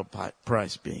bridal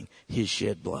price being his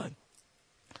shed blood.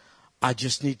 I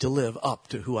just need to live up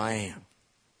to who I am.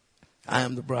 I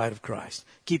am the bride of Christ.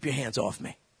 Keep your hands off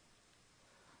me.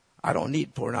 I don't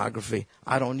need pornography.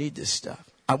 I don't need this stuff.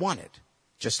 I want it,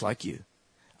 just like you.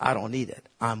 I don't need it.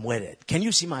 I'm wedded. Can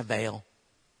you see my veil?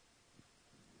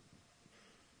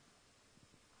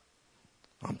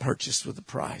 I'm purchased with a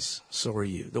price. So are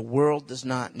you. The world does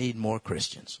not need more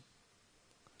Christians.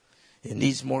 It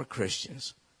needs more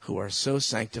Christians who are so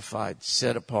sanctified,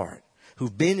 set apart,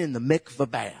 who've been in the mikveh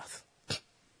bath,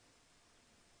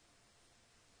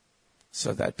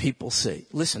 so that people see.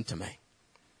 Listen to me.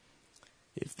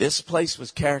 If this place was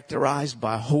characterized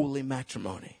by holy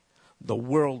matrimony, the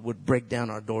world would break down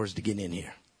our doors to get in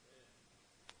here.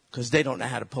 Because they don't know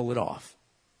how to pull it off.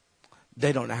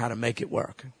 They don't know how to make it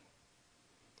work.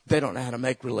 They don't know how to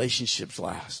make relationships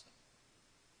last.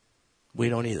 We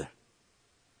don't either.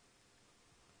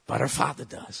 But our Father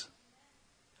does.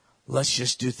 Let's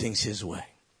just do things his way.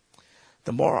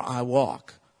 The more I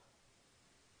walk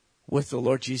with the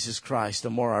Lord Jesus Christ, the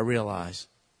more I realize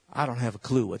I don't have a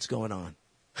clue what's going on.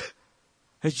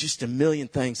 There's just a million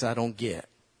things I don't get.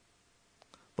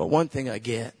 But one thing I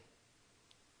get,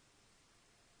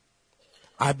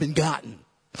 I've been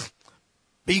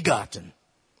begotten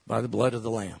by the blood of the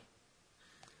Lamb.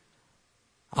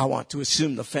 I want to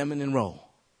assume the feminine role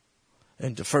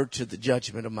and defer to the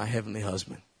judgment of my heavenly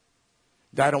husband.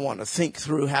 I don't want to think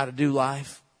through how to do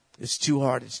life. It's too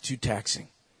hard. It's too taxing.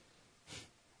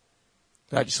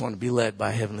 I just want to be led by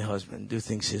a heavenly husband and do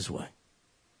things his way.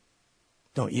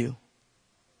 Don't you?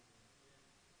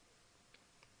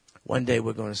 One day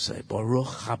we're going to say, Baruch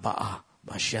haba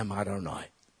b'Shem Adonai.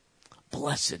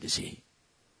 Blessed is he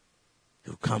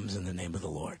who comes in the name of the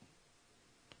Lord.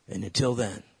 And until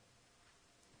then,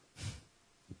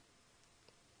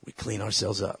 we clean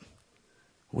ourselves up.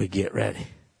 We get ready.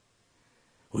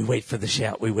 We wait for the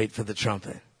shout. We wait for the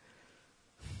trumpet.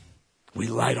 We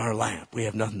light our lamp. We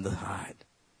have nothing to hide.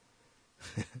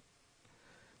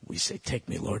 We say, take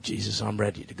me, Lord Jesus. I'm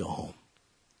ready to go home.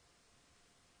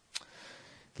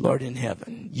 Lord in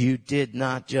heaven, you did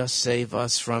not just save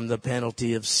us from the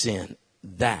penalty of sin.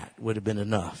 That would have been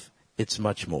enough. It's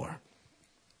much more.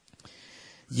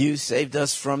 You saved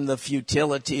us from the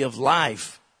futility of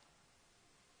life.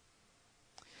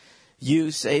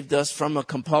 You saved us from a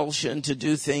compulsion to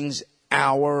do things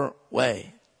our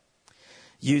way.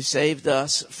 You saved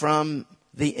us from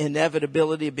the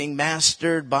inevitability of being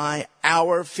mastered by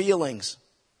our feelings.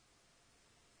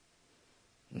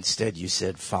 Instead, you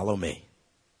said, follow me.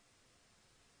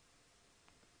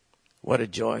 What a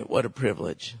joy, what a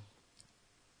privilege,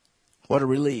 what a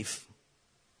relief.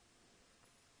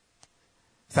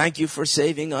 Thank you for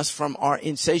saving us from our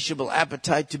insatiable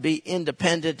appetite to be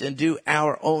independent and do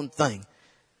our own thing.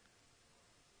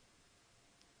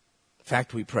 In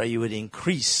fact, we pray you would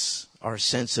increase our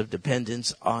sense of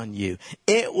dependence on you.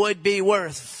 It would be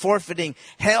worth forfeiting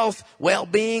health,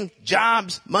 well-being,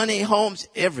 jobs, money, homes,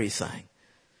 everything,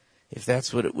 if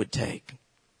that's what it would take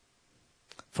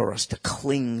for us to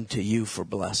cling to you for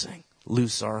blessing,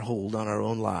 loose our hold on our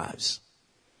own lives,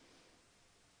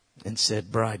 and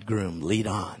said, bridegroom, lead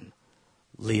on,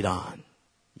 lead on.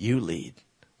 You lead.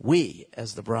 We,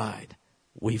 as the bride,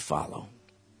 we follow.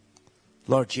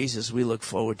 Lord Jesus, we look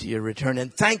forward to your return,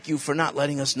 and thank you for not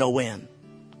letting us know when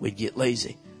we'd get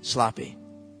lazy, sloppy.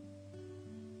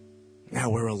 Now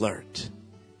we're alert,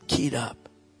 keyed up,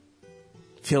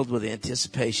 filled with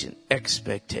anticipation,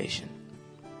 expectation,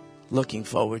 looking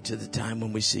forward to the time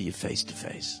when we see you face to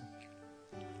face.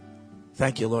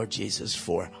 Thank you, Lord Jesus,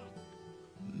 for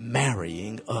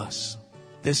marrying us.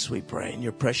 This we pray in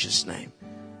your precious name.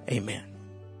 Amen.